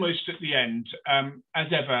 we've almost at the end.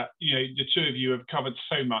 As ever, you know, the two of you have covered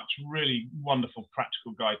so much, really wonderful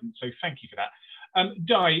practical guidance. So thank you for that.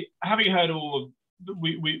 Di, having heard all of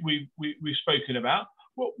we've spoken about,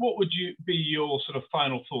 what would be your sort of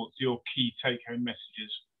final thoughts, your key take-home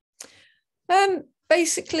messages?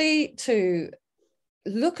 Basically, to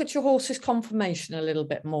look at your horse's conformation a little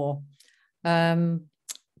bit more.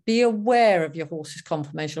 Be aware of your horse's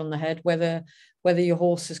conformation on the head, whether your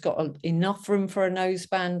horse has got enough room for a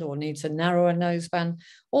noseband or needs a narrower noseband.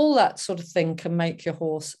 All that sort of thing can make your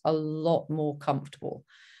horse a lot more comfortable.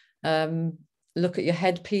 Look at your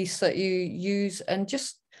headpiece that you use, and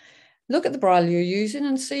just look at the bridle you're using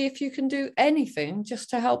and see if you can do anything just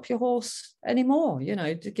to help your horse anymore, you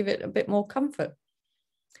know, to give it a bit more comfort.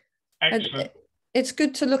 Excellent. It's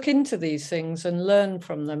good to look into these things and learn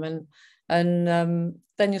from them, and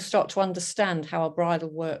then you'll start to understand how a bridle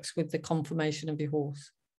works with the conformation of your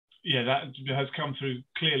horse. Yeah, that has come through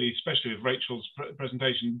clearly, especially with Rachel's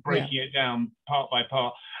presentation, breaking it down part by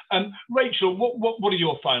part. Rachel, what are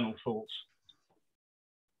your final thoughts?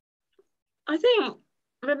 I think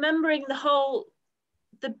remembering the whole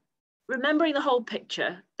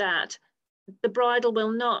picture, that the bridle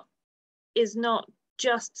is not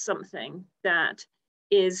just something that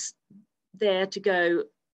is there to go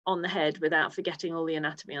on the head without forgetting all the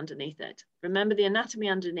anatomy underneath it. Remember the anatomy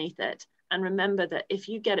underneath it, and remember that if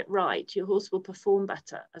you get it right, your horse will perform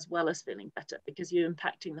better as well as feeling better, because you're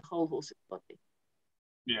impacting the whole horse's body.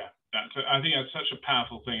 Yeah, I think that's such a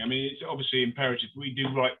powerful thing. I mean, it's obviously imperative we do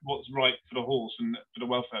what's right for the horse and for the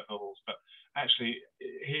welfare of the horse, but actually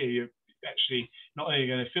here you're actually not only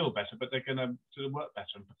going to feel better, but they're going to sort of work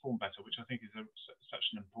better and perform better, which I think is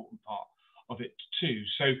such an important part of it too.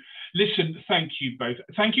 So listen, thank you both.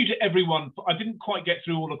 Thank you to everyone. I didn't quite get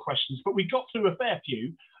through all the questions, but we got through a fair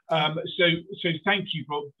few. So thank you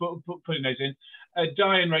for putting those in.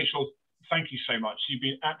 Di and Rachel, thank you so much. You've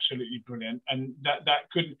been absolutely brilliant, and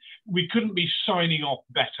we couldn't be signing off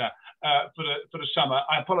better for the summer.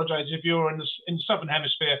 I apologise if you're in the southern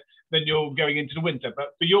hemisphere, then you're going into the winter.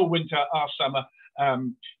 But for your winter, our summer,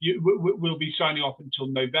 we'll be signing off until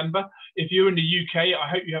November. If you're in the UK, I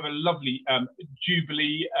hope you have a lovely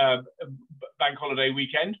Jubilee bank holiday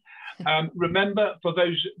weekend. Remember, for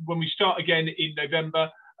those, when we start again in November,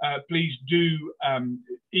 please do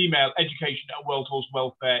email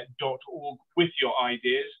education@worldhorsewelfare.org with your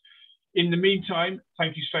ideas. In the meantime,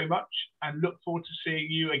 thank you so much, and look forward to seeing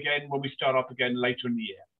you again when we start up again later in the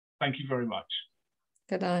year. Thank you very much.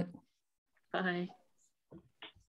 Good night. Bye.